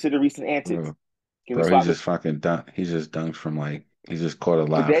 If you consider recent antics, bro, can we bro, he swap it just fucking dunk. He just dunked from like he just caught a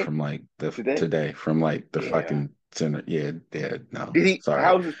lot today? from like the Today? today from like the Yeah. fucking center. Yeah, yeah, no, Did he? sorry.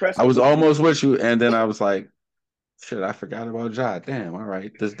 How was his I presser? was almost with you, and then I was like, shit, I forgot about Ja. Damn, all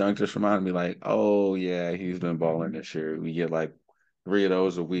right. This dunk just reminded me, like, oh yeah, he's been balling this year. We get like three of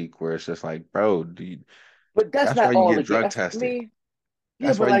those a week where it's just like, bro, But that's that's why not you all get the game. drug That's tested. me. Yeah,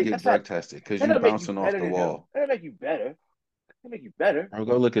 That's but why you like get that's not. drug tested because That you doesn't make you bouncing off better the than him. wall. That doesn't make you better. That make you better. Bro,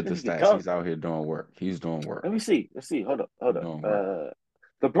 go look at the Because you can stats. dunk. He's out here doing work. He's doing work. Let me see. Let's see. Hold up. He's Hold up. doing work.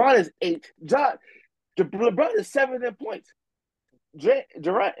 LeBron is eight. LeBron is seven in points.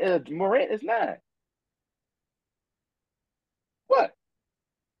 Morant is nine. What?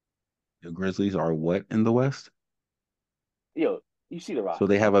 The Grizzlies are what in the West? Yo, you see the So roster,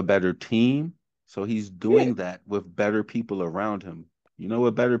 they have bro. a better team. So he's Yeah, doing that with better people around him. You know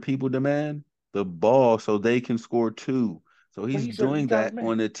what better people demand? The ball so they can score too. So but he's he's a doing John that Morant.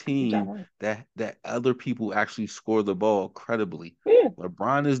 on a He's John team Morant. that other people actually score the ball credibly. Yeah.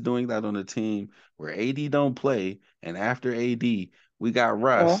 LeBron is doing that on a team where AD don't play, and after AD, we got Uh-huh.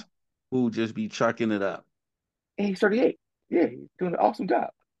 Russ who just be chucking it up. And he's 38. Yeah, he's doing an awesome job.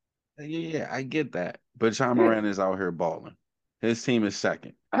 Yeah, I get that. But John Yeah. Moran is out here balling. His team is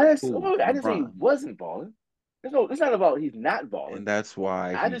second. Cool, I didn't say he LeBron. wasn't balling. It's not about he's not balling. And that's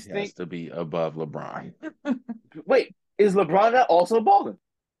why I he just has think, to be above LeBron. wait, is LeBron not also balling?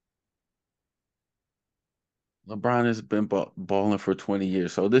 LeBron has been balling for 20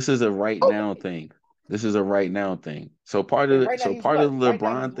 years. So this is a right now Okay. thing. This is a right now thing. So And right now he's part of what? the Right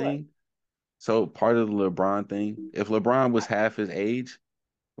now he's LeBron what? thing, so part of the LeBron thing, if LeBron was half his age,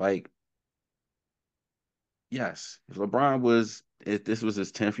 like yes, if this was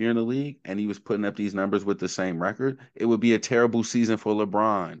his 10th year in the league and he was putting up these numbers with the same record, it would be a terrible season for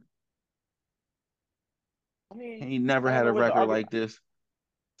LeBron. I mean, He never I don't had know a what the record argument. like this.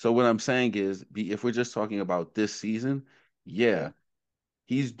 So what I'm saying is, if we're just talking about this season, Yeah. yeah,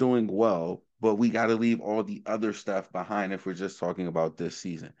 he's doing well, but we got to leave all the other stuff behind if we're just talking about this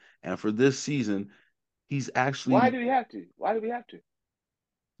season. And for this season, he's Why actually do we have to? Why do we have to?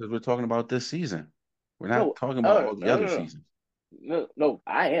 because we're talking about this season. We're not No, talking about all the no, other no, no, seasons. no, no.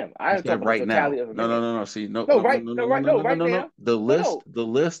 I am. I You am talking said about the right now. totality of a No, no, man. no, no. See, no, No, no, no, right, no, no, no, right, no, no, no, no, right no, no. now. No, no. The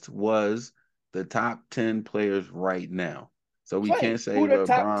list was the top 10 players right now. So we Clay, can't say who the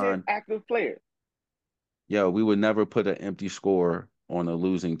top 10 LeBron. active players? Yo, we would never put an empty score on a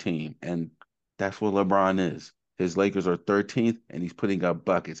losing team. And that's what LeBron is. His Lakers are 13th and he's putting up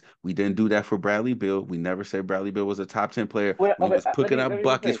buckets. We didn't do that for Bradley Beal. We never said Bradley Beal was a top 10 player. Well, We okay, was picking let up me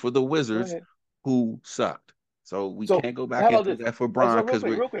buckets rephrase. for the Go Wizards ahead. who sucked. So we So, can't go how back and about do this? that for Bron So, real because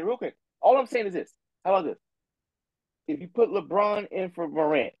quick, we're real quick, real quick. All I'm saying is this. How about this? If you put LeBron in for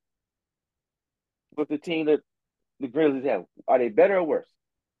Morant with the team that the Grizzlies have, are they better or worse?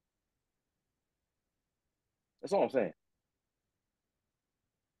 That's all I'm saying.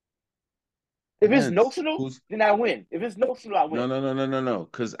 If it's depends. notional, Who's then I win. If it's notional, I no win. no no no no no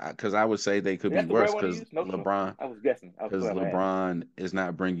because I would say they could Is be that the word I worse want to use? Notional? I was guessing. I was playing my ass. LeBron is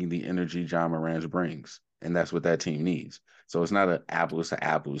not bringing the energy John Morant brings, and that's what that team needs. So it's not an apples to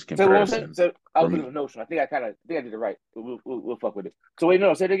apples So what I'm saying, comparison so I for was looking me. at notional. I think I did it right. But we'll fuck with it. So wait,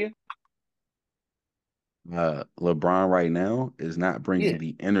 no, say it again. LeBron right now is not bringing Yeah.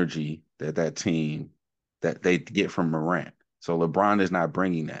 the energy that team that they get from Morant. So LeBron is not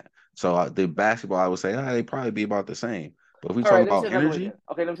bringing that. So the basketball, I would say, they probably be about the same. But if we All talk right, let me say it about another way energy, then.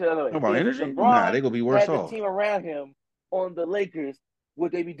 Okay, let me say it another way. talk about If energy, nah, LeBron they gonna be worse had the off. team around him on the Lakers,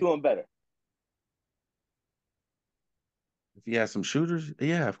 would they be doing better? If he has some shooters,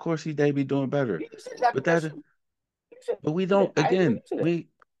 yeah, of course they be doing better. You said that But that, question. You said but we that. don't. I agree. You said that.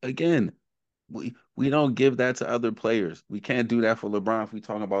 Again, we don't give that to other players. We can't do that for LeBron if we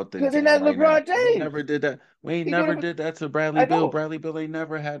talking about the Because they're game not right now. LeBron We James. never did that. We ain't He doing never it for, did that to Bradley I Bill. know. Bradley Bill ain't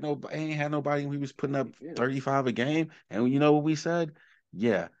never had no ain't had nobody when he was putting up Yeah. 35 a game. And you know what we said?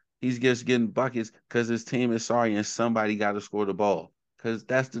 Yeah, he's just getting buckets because his team is sorry and somebody got to score the ball. Because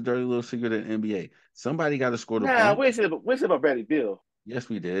that's the dirty little secret of the NBA. Somebody got to score the Nah, points. we said about Bradley Bill. Yes,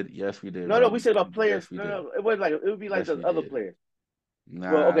 we did. Yes, we did, No, no, we Bradley. said about players. Yes, we No, did. no, it wasn't like it would be like Yes, the we other did. players.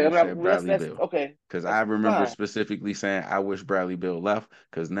 Well, Nah, okay, we said Bradley that's Bill. okay. Because I That's remember fine. specifically saying, I wish Bradley Bill left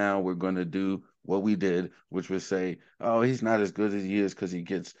because now we're going to do what we did, which was say, oh, he's not as good as he is because he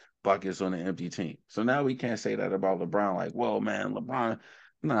gets buckets on an empty team. So now we can't say that about LeBron. Like, whoa, man, LeBron,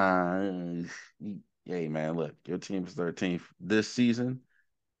 nah. Hey, man, look, your team's 13th this season.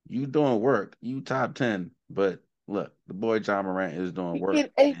 You doing work. You top 10. But look, the boy John Morant is doing He work.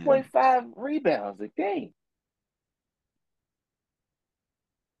 getting And 8.5 rebounds a game.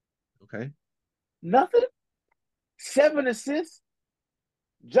 okay, Nothing. 7 assists.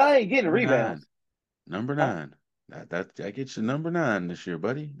 John ain't getting number nine. rebounds. Number Huh? nine. That gets you number nine this year,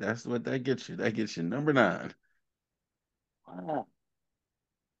 buddy. That's what that gets you. That gets you number nine. Wow.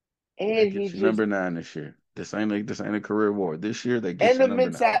 That And he gets you just number nine this year. This ain't a career award. This year that gets you number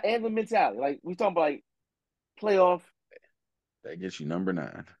nine. and the mentality. Like we talking about like playoff. That gets you number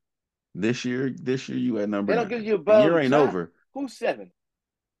nine. This year you at number They don't give nine. you The year above ain't Ja. over. Who's 7?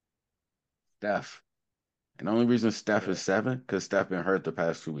 Steph. And the only reason Steph Yeah. is seven, because Steph been hurt the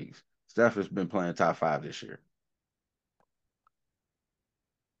past 2 weeks. Steph has been playing top five this year.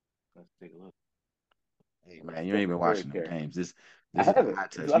 Let's take a look. Hey man, you Steph ain't been is very watching no careful. games. I This is the haven't. eye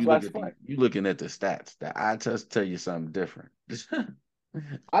test. That's why it's fun. You looking at the stats. The eye test tell you something different.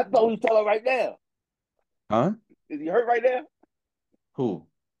 I thought we was talking right now. Huh? Is he hurt right now? Who?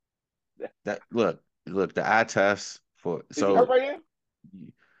 That look, the eye test for Is he hurt so right now?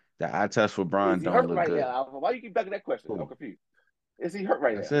 the eye test for Is Brian he don't hurt look right good. now? Why you keep backing that question? I'm Who? confused. Is he hurt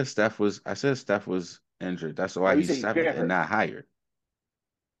right now? I said Steph was injured. That's why Oh, you he's said he's seventh very and hurt. not higher.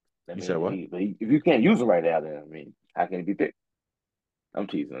 I You said mean, what? if you can't use him right now, then I mean, how can he be picked? I'm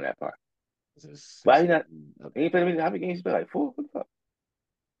teasing on that part. Why he not? He ain't playing how many games he played? Like 4? What the fuck?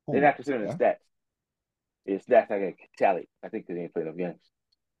 They're Who? not considering the Yeah. stats. It's stats I can tally. I think they ain't playing enough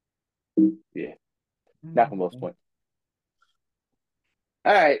games. Yeah, not for most points.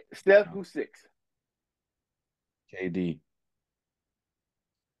 All right, Steph, who's 6? KD.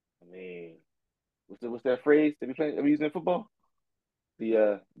 I mean, what's that phrase that we using in football?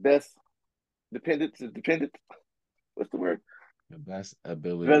 The best dependence is dependent. What's the word? The best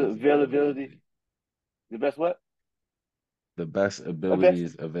ability is Availability. availability. The best what? The best The ability best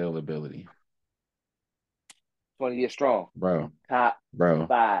is availability. 20 years strong. Bro, Top bro.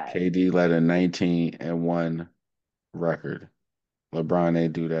 5. KD led a 19-1 record. LeBron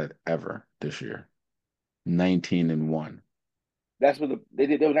ain't do that ever this year. 19-1. That's what they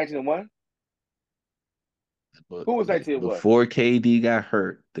did. They were 19-1. But Who was 19-1? before KD got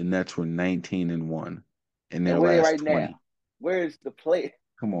hurt, the Nets were 19-1 in And their where they last right 20. now? Where's the play?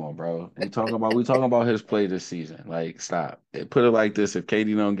 Come on, bro. We talking about his play this season. Like, stop. Put it like this: if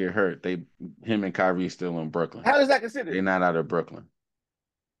KD don't get hurt, him and Kyrie still in Brooklyn. How is that considered? They not out of Brooklyn.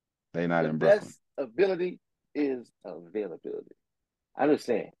 They not The in Brooklyn. best ability is availability. I'm just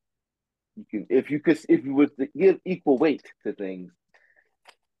saying. If you were to give equal weight to things,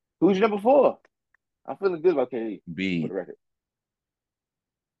 who's your number 4? I'm feeling good about KD for B. the record.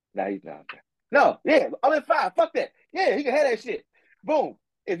 Nah, he's not. Okay. No, yeah, I'm at 5. Fuck that. Yeah, he can have that shit. Boom.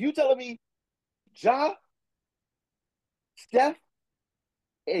 If you telling me Ja, Steph,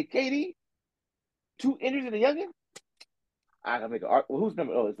 and KD, 2 injuries in the youngin, I gotta make an art. Well, who's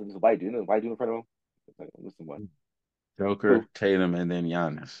number? Oh, it's a white dude. A white dude in front of him. Listen, what? Joker, Who? Tatum, and then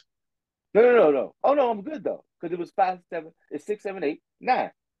Giannis. No. Oh no, I'm good though because it was 5, 7, it's 6, 7, 8,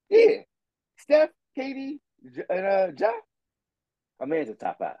 9. Yeah, Steph, KD, and Ja. My man's a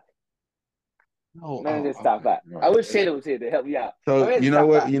top 5. Oh, My man's top okay. 5. All I right. wish Shada was here to help me out. My So man's you know top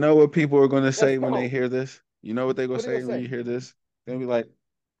what? 5. You know what people are going to Let's say when they go. hear this? You know what they're going What to are you say gonna when say? you hear this? They're going to be like,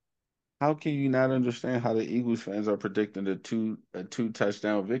 how can you not understand how the Eagles fans are predicting a two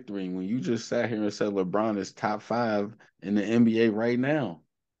touchdown victory when you just sat here and said LeBron is top 5 in the NBA right now?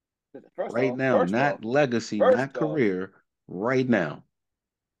 First Right off, now, not legacy, not career, right now.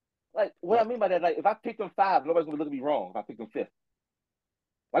 like what I Like, mean by that, like if I picked them 5, nobody's gonna look at me wrong if I picked them 5th.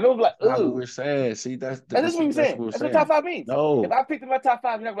 Like nobody's like, not what ooh. we're saying. See, that's And but this is what see, I'm that's saying. what we're That's what top saying. 5 means. If No, I picked them in my top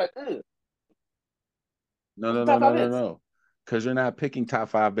 5, you're not gonna be like, ugh. no, That's no, what no, top no, 5 no, is. no. Because you're not picking top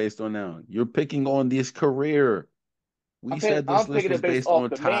 5 based on now. You're picking on this career. We said I'm this list picking was it based based off on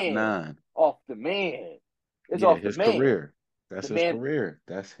the top man. 9. Off the man. It's Yeah, off the his man. career. That's The his man, career.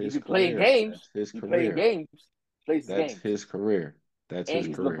 That's he his be playing career. games. That's his He playing career. games. Plays his That's games. his career. That's And his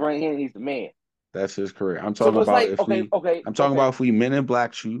he's career. LeBron and he's the man. That's his career. I'm So talking it's about like, if we I'm talking okay. about if we men in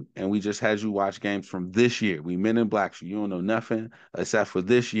black you and we just had you watch games from this year. We men in black you. You don't know nothing except for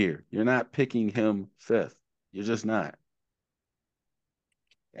this year. You're not picking him 5th. You're just not.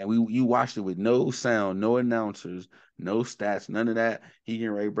 And you watched it with no sound, no announcers, no stats, none of that. He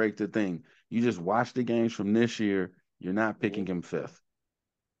can ready break the thing. You just watch the games from this year. You're not picking him 5th.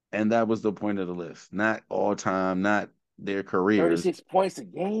 And that was the point of the list. Not all time, not their careers. 36 points a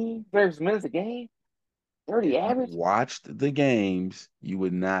game, 30 minutes a game, 30 If you average. watched the games, you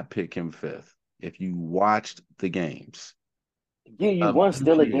would not pick him 5th. If you watched the games Give you of one this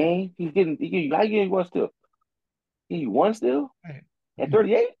still a year. game. He give you, I give you one still. Give you one still at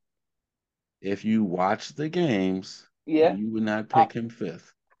 38. If you watch the games, Yeah, you would not pick him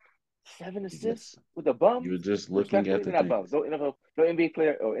 5th. 7 assists Yes. with the bums. You're just looking at Respectfully, the they're not things. bums. No NFL, no NBA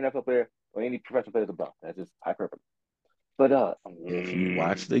player or NFL player or any professional player is a bum. That's just hyperbole. But If you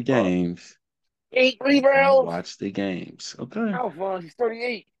watch the bro, games, 8 you rebounds. watch the games. Okay. Alphonse, he's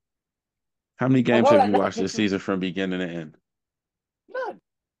 38. How many Like, games why would have I you not watched pick this you? season from beginning to end? None.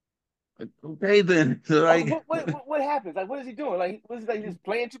 Okay, then. So Okay, like, what happens? Like, what is he doing? Like, what is he like? Just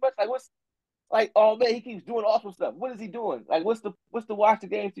playing too much? Like, what's like? Oh man, he keeps doing awesome stuff. What is he doing? Like, what's the watch the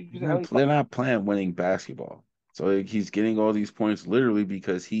game? they're not playing winning basketball. So like, he's getting all these points literally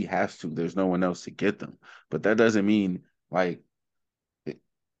because he has to. There's no one else to get them. But that doesn't mean like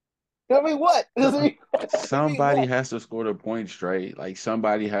I mean, what? Does some- it mean somebody what? has to score the points, straight. Like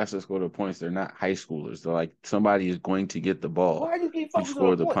somebody has to score the points. They're not high schoolers. They're like somebody is going to get the ball Why do you keep to focusing on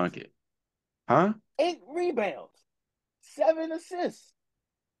score the the points? pucket. Huh? 8 rebounds, 7 assists.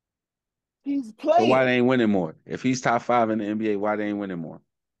 He's So why playing they ain't winning more? If he's top 5 in the NBA, why they ain't winning more?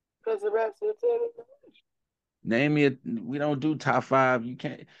 because the rest of the team. Name me we don't do top 5. You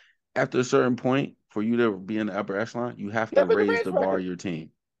can't after a certain point for you to be in the upper echelon, you have to Yeah, but the raise range the bar of record. your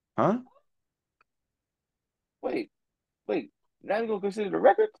team. Huh? Wait, wait. Now you gonna consider the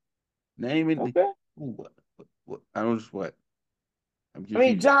record? Name it. Okay. What? I don't just what? I'm I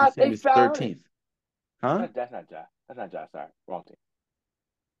mean, confused. His Josh, team they is 500. 13th. Huh? That's not Josh. That's not Josh. Sorry, wrong team.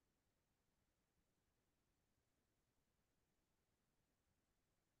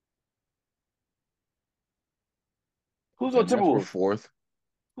 Who's The on Nets were Timberwolves? 4th.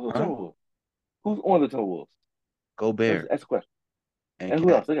 Who's on Huh? Timberwolves? Who's on the Timberwolves? Gobert That's the question. and And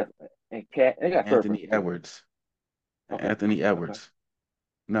who else? Cat. They got And Cat. They got Kerr. Anthony Edwards. Okay. Anthony Okay. Edwards.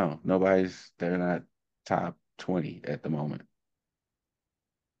 No, they're not top 20 at the moment.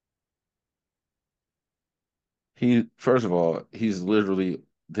 First of all,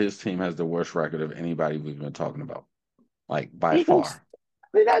 this team has the worst record of anybody we've been talking about. Like by far.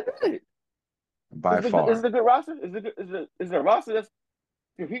 They're not good. By Is it far. a good roster? Is it a roster that's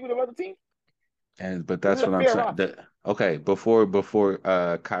competing with the other team? But Is that's it a what I'm fair saying. roster? Okay, before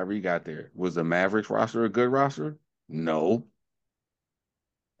Kyrie got there, was the Mavericks roster a good roster? No.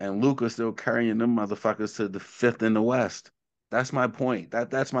 And Luka's still carrying them motherfuckers to the fifth in the West. That's my point.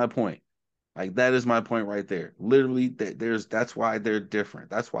 That's my point. Like that is my point right there. Literally, that's why they're different.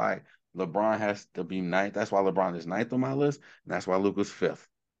 That's why LeBron has to be ninth. That's why LeBron is ninth on my list, and that's why Luka's fifth.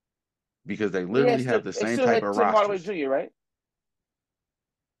 Because they literally have the They same still type had of Tim Hardaway rosters. Jr., right?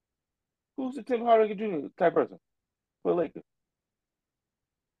 Who's the Tim Hardaway Jr. type person for Lakers?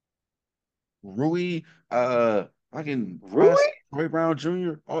 Rui, fucking Rui? West, Troy Brown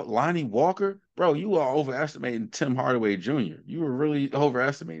Jr., Lonnie Walker. Bro, you are overestimating Tim Hardaway Jr. You were really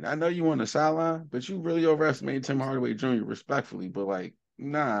overestimating. I know you on the sideline, but you really overestimated Tim Hardaway Jr. respectfully. But like,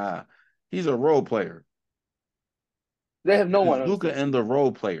 nah, he's a role player. They have no It's one on the Luka team. and the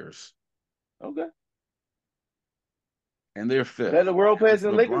role players, Okay. and they're fifth. Better world players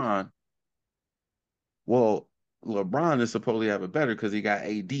than the Lakers? LeBron, well, LeBron is supposed to have it better because he got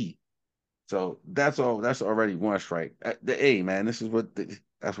AD. So that's all. That's already one strike. Hey, man, that's what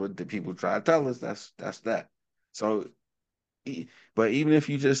the people try to tell us. That's that. So, but even if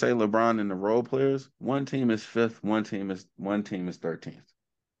you just say LeBron and the role players, one team is fifth, one team is 13th.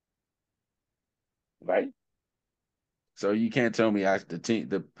 Right. So you can't tell me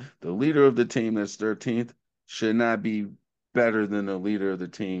the leader of the team that's 13th should not be better than the leader of the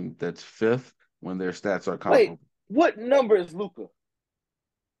team that's fifth when their stats are comparable. Wait, what number is Luka?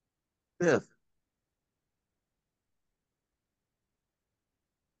 Fifth.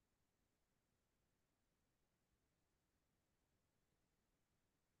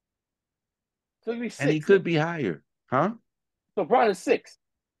 So he'd be And he six. could be higher. Huh? So Bron is six.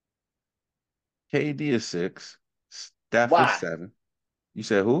 KD is 6. Steph is Why? 7. You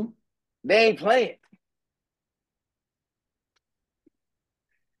said who? They ain't playing.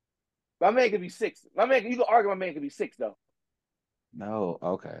 My man could be six. My man, you can argue my man could be six though. No.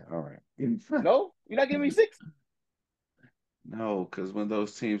 Okay. All right. No, you're not giving me six. No, because when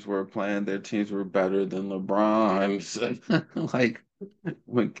those teams were playing, their teams were better than LeBron's. Like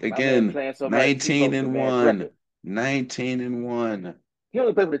when My man again, playing so much. He 19 broke the and man's 1. record. 19 and 1 He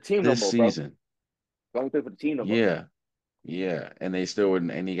only play for the team no this more, bro. season. He only play for the team no more. Yeah. Yeah. And they still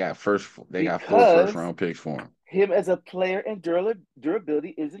wouldn't and they got 4 Because first round picks for him. him as a player and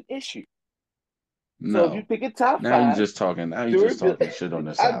durability is an issue. So if you No. pick a top Now you're five, just talking. Now you're just talking shit on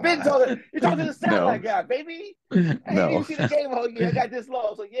the I've been sideline. talking. You're talking to the No. sideline guy, baby. I ain't No. even seen the game all year. I got this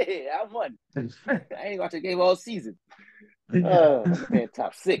long, so yeah, I won. I ain't watched the game all season. Man,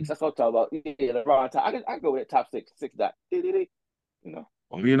 top six. That's what I'm talking about. Yeah, LeBron. I can go with it. Top six. Six dot. You know.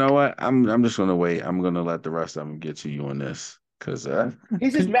 Well, you know what? I'm just gonna wait. I'm gonna let the rest of them get to you on this because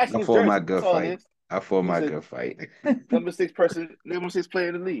He's just matching I his fought my jersey. good That's all it fight. is. I fought my He's a good fight. number six player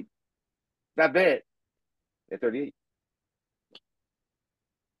in the league. Not bad. At 38.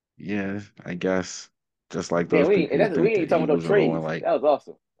 Yeah, I guess. Just like Man, those people who we think the ain't talking about no Eagles are going trades. like That was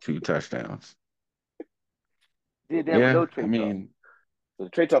awesome. 2 touchdowns. Did that with Yeah, no I trade talk. mean, So the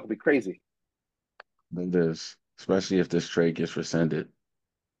trade talk will be crazy. it is, especially if this trade gets rescinded.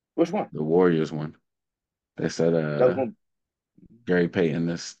 Which one? The Warriors one. They said That was going. Gary Payton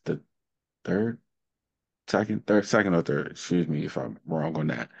is the second or third. Excuse me if I'm wrong on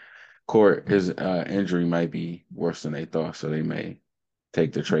that. His injury might be worse than they thought, so they may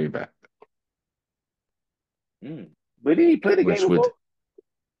take the trade back. But did he play the Which game would before?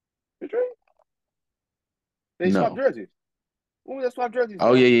 The trade? They swapped no. jerseys. When was that swap jerseys?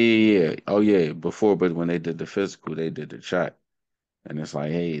 Oh yeah. Oh yeah. Before, but when they did the physical, they did the check. And it's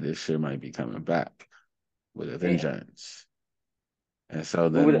like, hey, this shit might be coming back with a vengeance. And so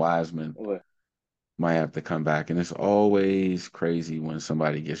then Wiseman might have to come back. And it's always crazy when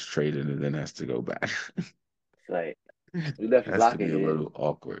somebody gets traded and then has to go back. Like, we left his Has to locker be a here. little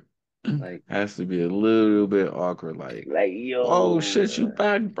awkward. Like, has to be a little bit awkward. Like yo. Oh shit, you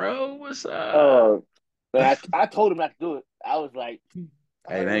back, bro? What's up? Oh, I told him not to do it. I was like,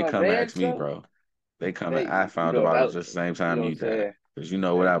 hey, they come ask me, bro. They come and I found out about it just the same time you did. Because you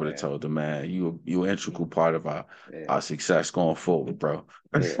know what I would have told them, man. You an integral part of our success going forward, bro.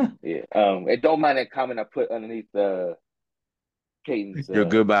 Yeah. And don't mind that comment I put underneath Peyton's your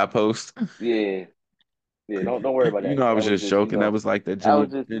goodbye post. Yeah. Yeah, don't worry about You that. know, I That was was just just, joking. That was like the I was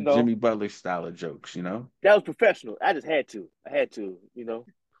just, Jimmy Butler style of jokes, you know? that was professional. I just had to. I had to,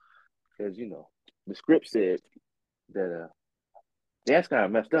 because the script said that. That's kind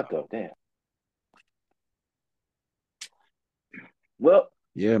of messed up though. Damn. Well,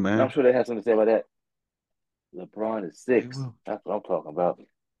 Yeah, I'm man. sure they have something to say about that. LeBron is They six. will. That's what I'm talking about.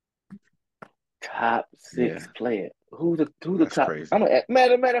 Top Yeah, six player. Who the that's top? crazy.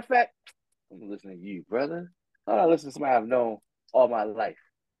 Matter of fact, I'm listening to you, brother. I listen to somebody I've known all my life.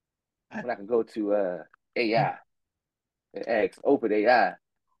 When I can go to AI and ask Open AI,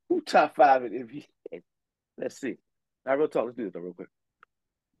 who top five in NBA? Let's see. Now, real talk. Let's do this though, real quick.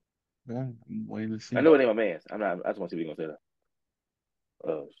 Yeah, I'm waiting to I see. know it ain't my man's. I'm not. I just want to see what he's gonna say.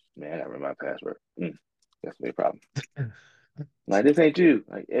 Oh man, I gotta remember my password. That's gonna be a problem. Like this ain't you.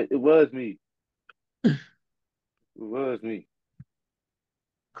 Like it was me. It was me.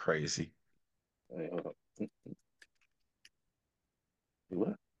 Crazy. Hey, hold on.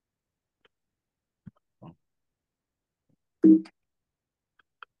 What?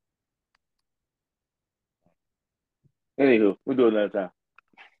 Anywho, we'll do it another time.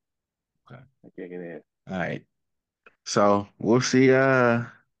 Okay. I can't get in. All right. So we'll see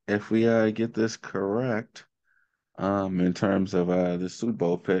if we get this correct in terms of the Super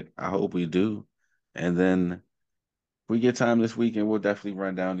Bowl pick. I hope we do. And then if we get time this weekend, we'll definitely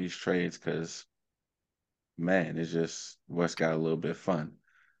run down these trades because man, it's just West got a little bit fun.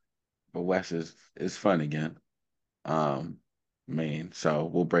 But West is fun again. Um, man, so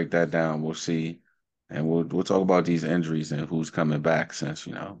we'll break that down. We'll see, and we'll talk about these injuries and who's coming back since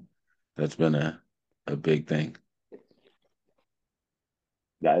that's been a big thing.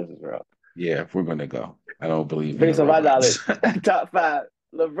 Guys, this is rough. Yeah, if we're gonna go, I don't believe in the Based on my knowledge, robots. top five.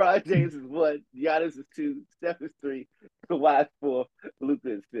 LeBron James is one, Giannis is two, Steph is three, Kawhi is four,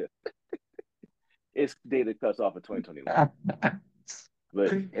 Luka is fifth. It's data cuts off in 2021. But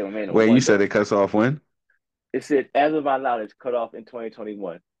hey, my man, number Wait, you one said though. it cuts off when? It said, as of my knowledge, cut off in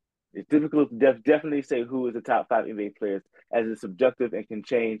 2021. It's difficult to definitely say who is the top five NBA players, as it's subjective and can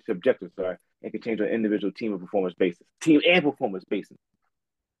change. And can change on an individual team and performance basis. Team and performance basis.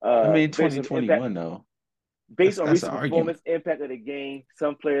 I mean, Based on impact, 2021 though. based on That's an recent argument. performance, impact of the game,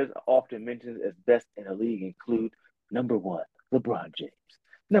 some players are often mentioned as best in the league include number one, LeBron James.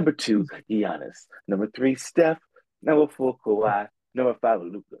 Number two, Giannis. Number three, Steph. Number four, Kawhi. Number five,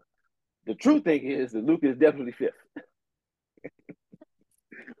 Luka. The true thing is that Luka is definitely fifth.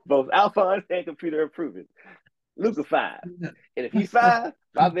 Both Alphonse and Computer have proven. Luka five. And if he's five,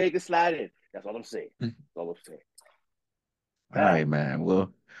 my man can slide in. That's all I'm saying. That's all I'm saying. All right, man.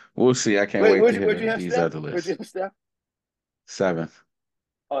 We'll see. I can't Wait, wait to where'd you hear have these Steph? other Where'd you lists. have Steph? Seventh.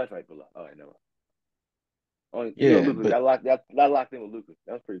 Oh, that's right, below. All right, no. Only Yeah, Luka. but That locked in with Luka.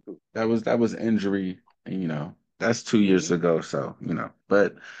 That was pretty cool. that was injury, and that's 2 years Mm-hmm. ago. So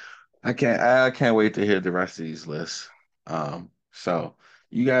but I can't wait to hear the rest of these lists. So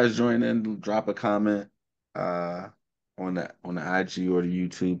you guys join in, drop a comment on the IG or the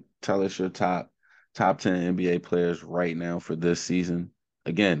YouTube. Tell us your top 10 NBA players right now for this season.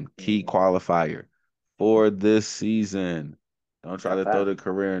 Again, key Mm-hmm. qualifier for this season. Don't try Top to throw five. the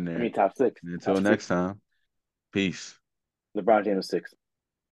career in I mean, there. top six. And Top until next six. time, peace. LeBron James is six.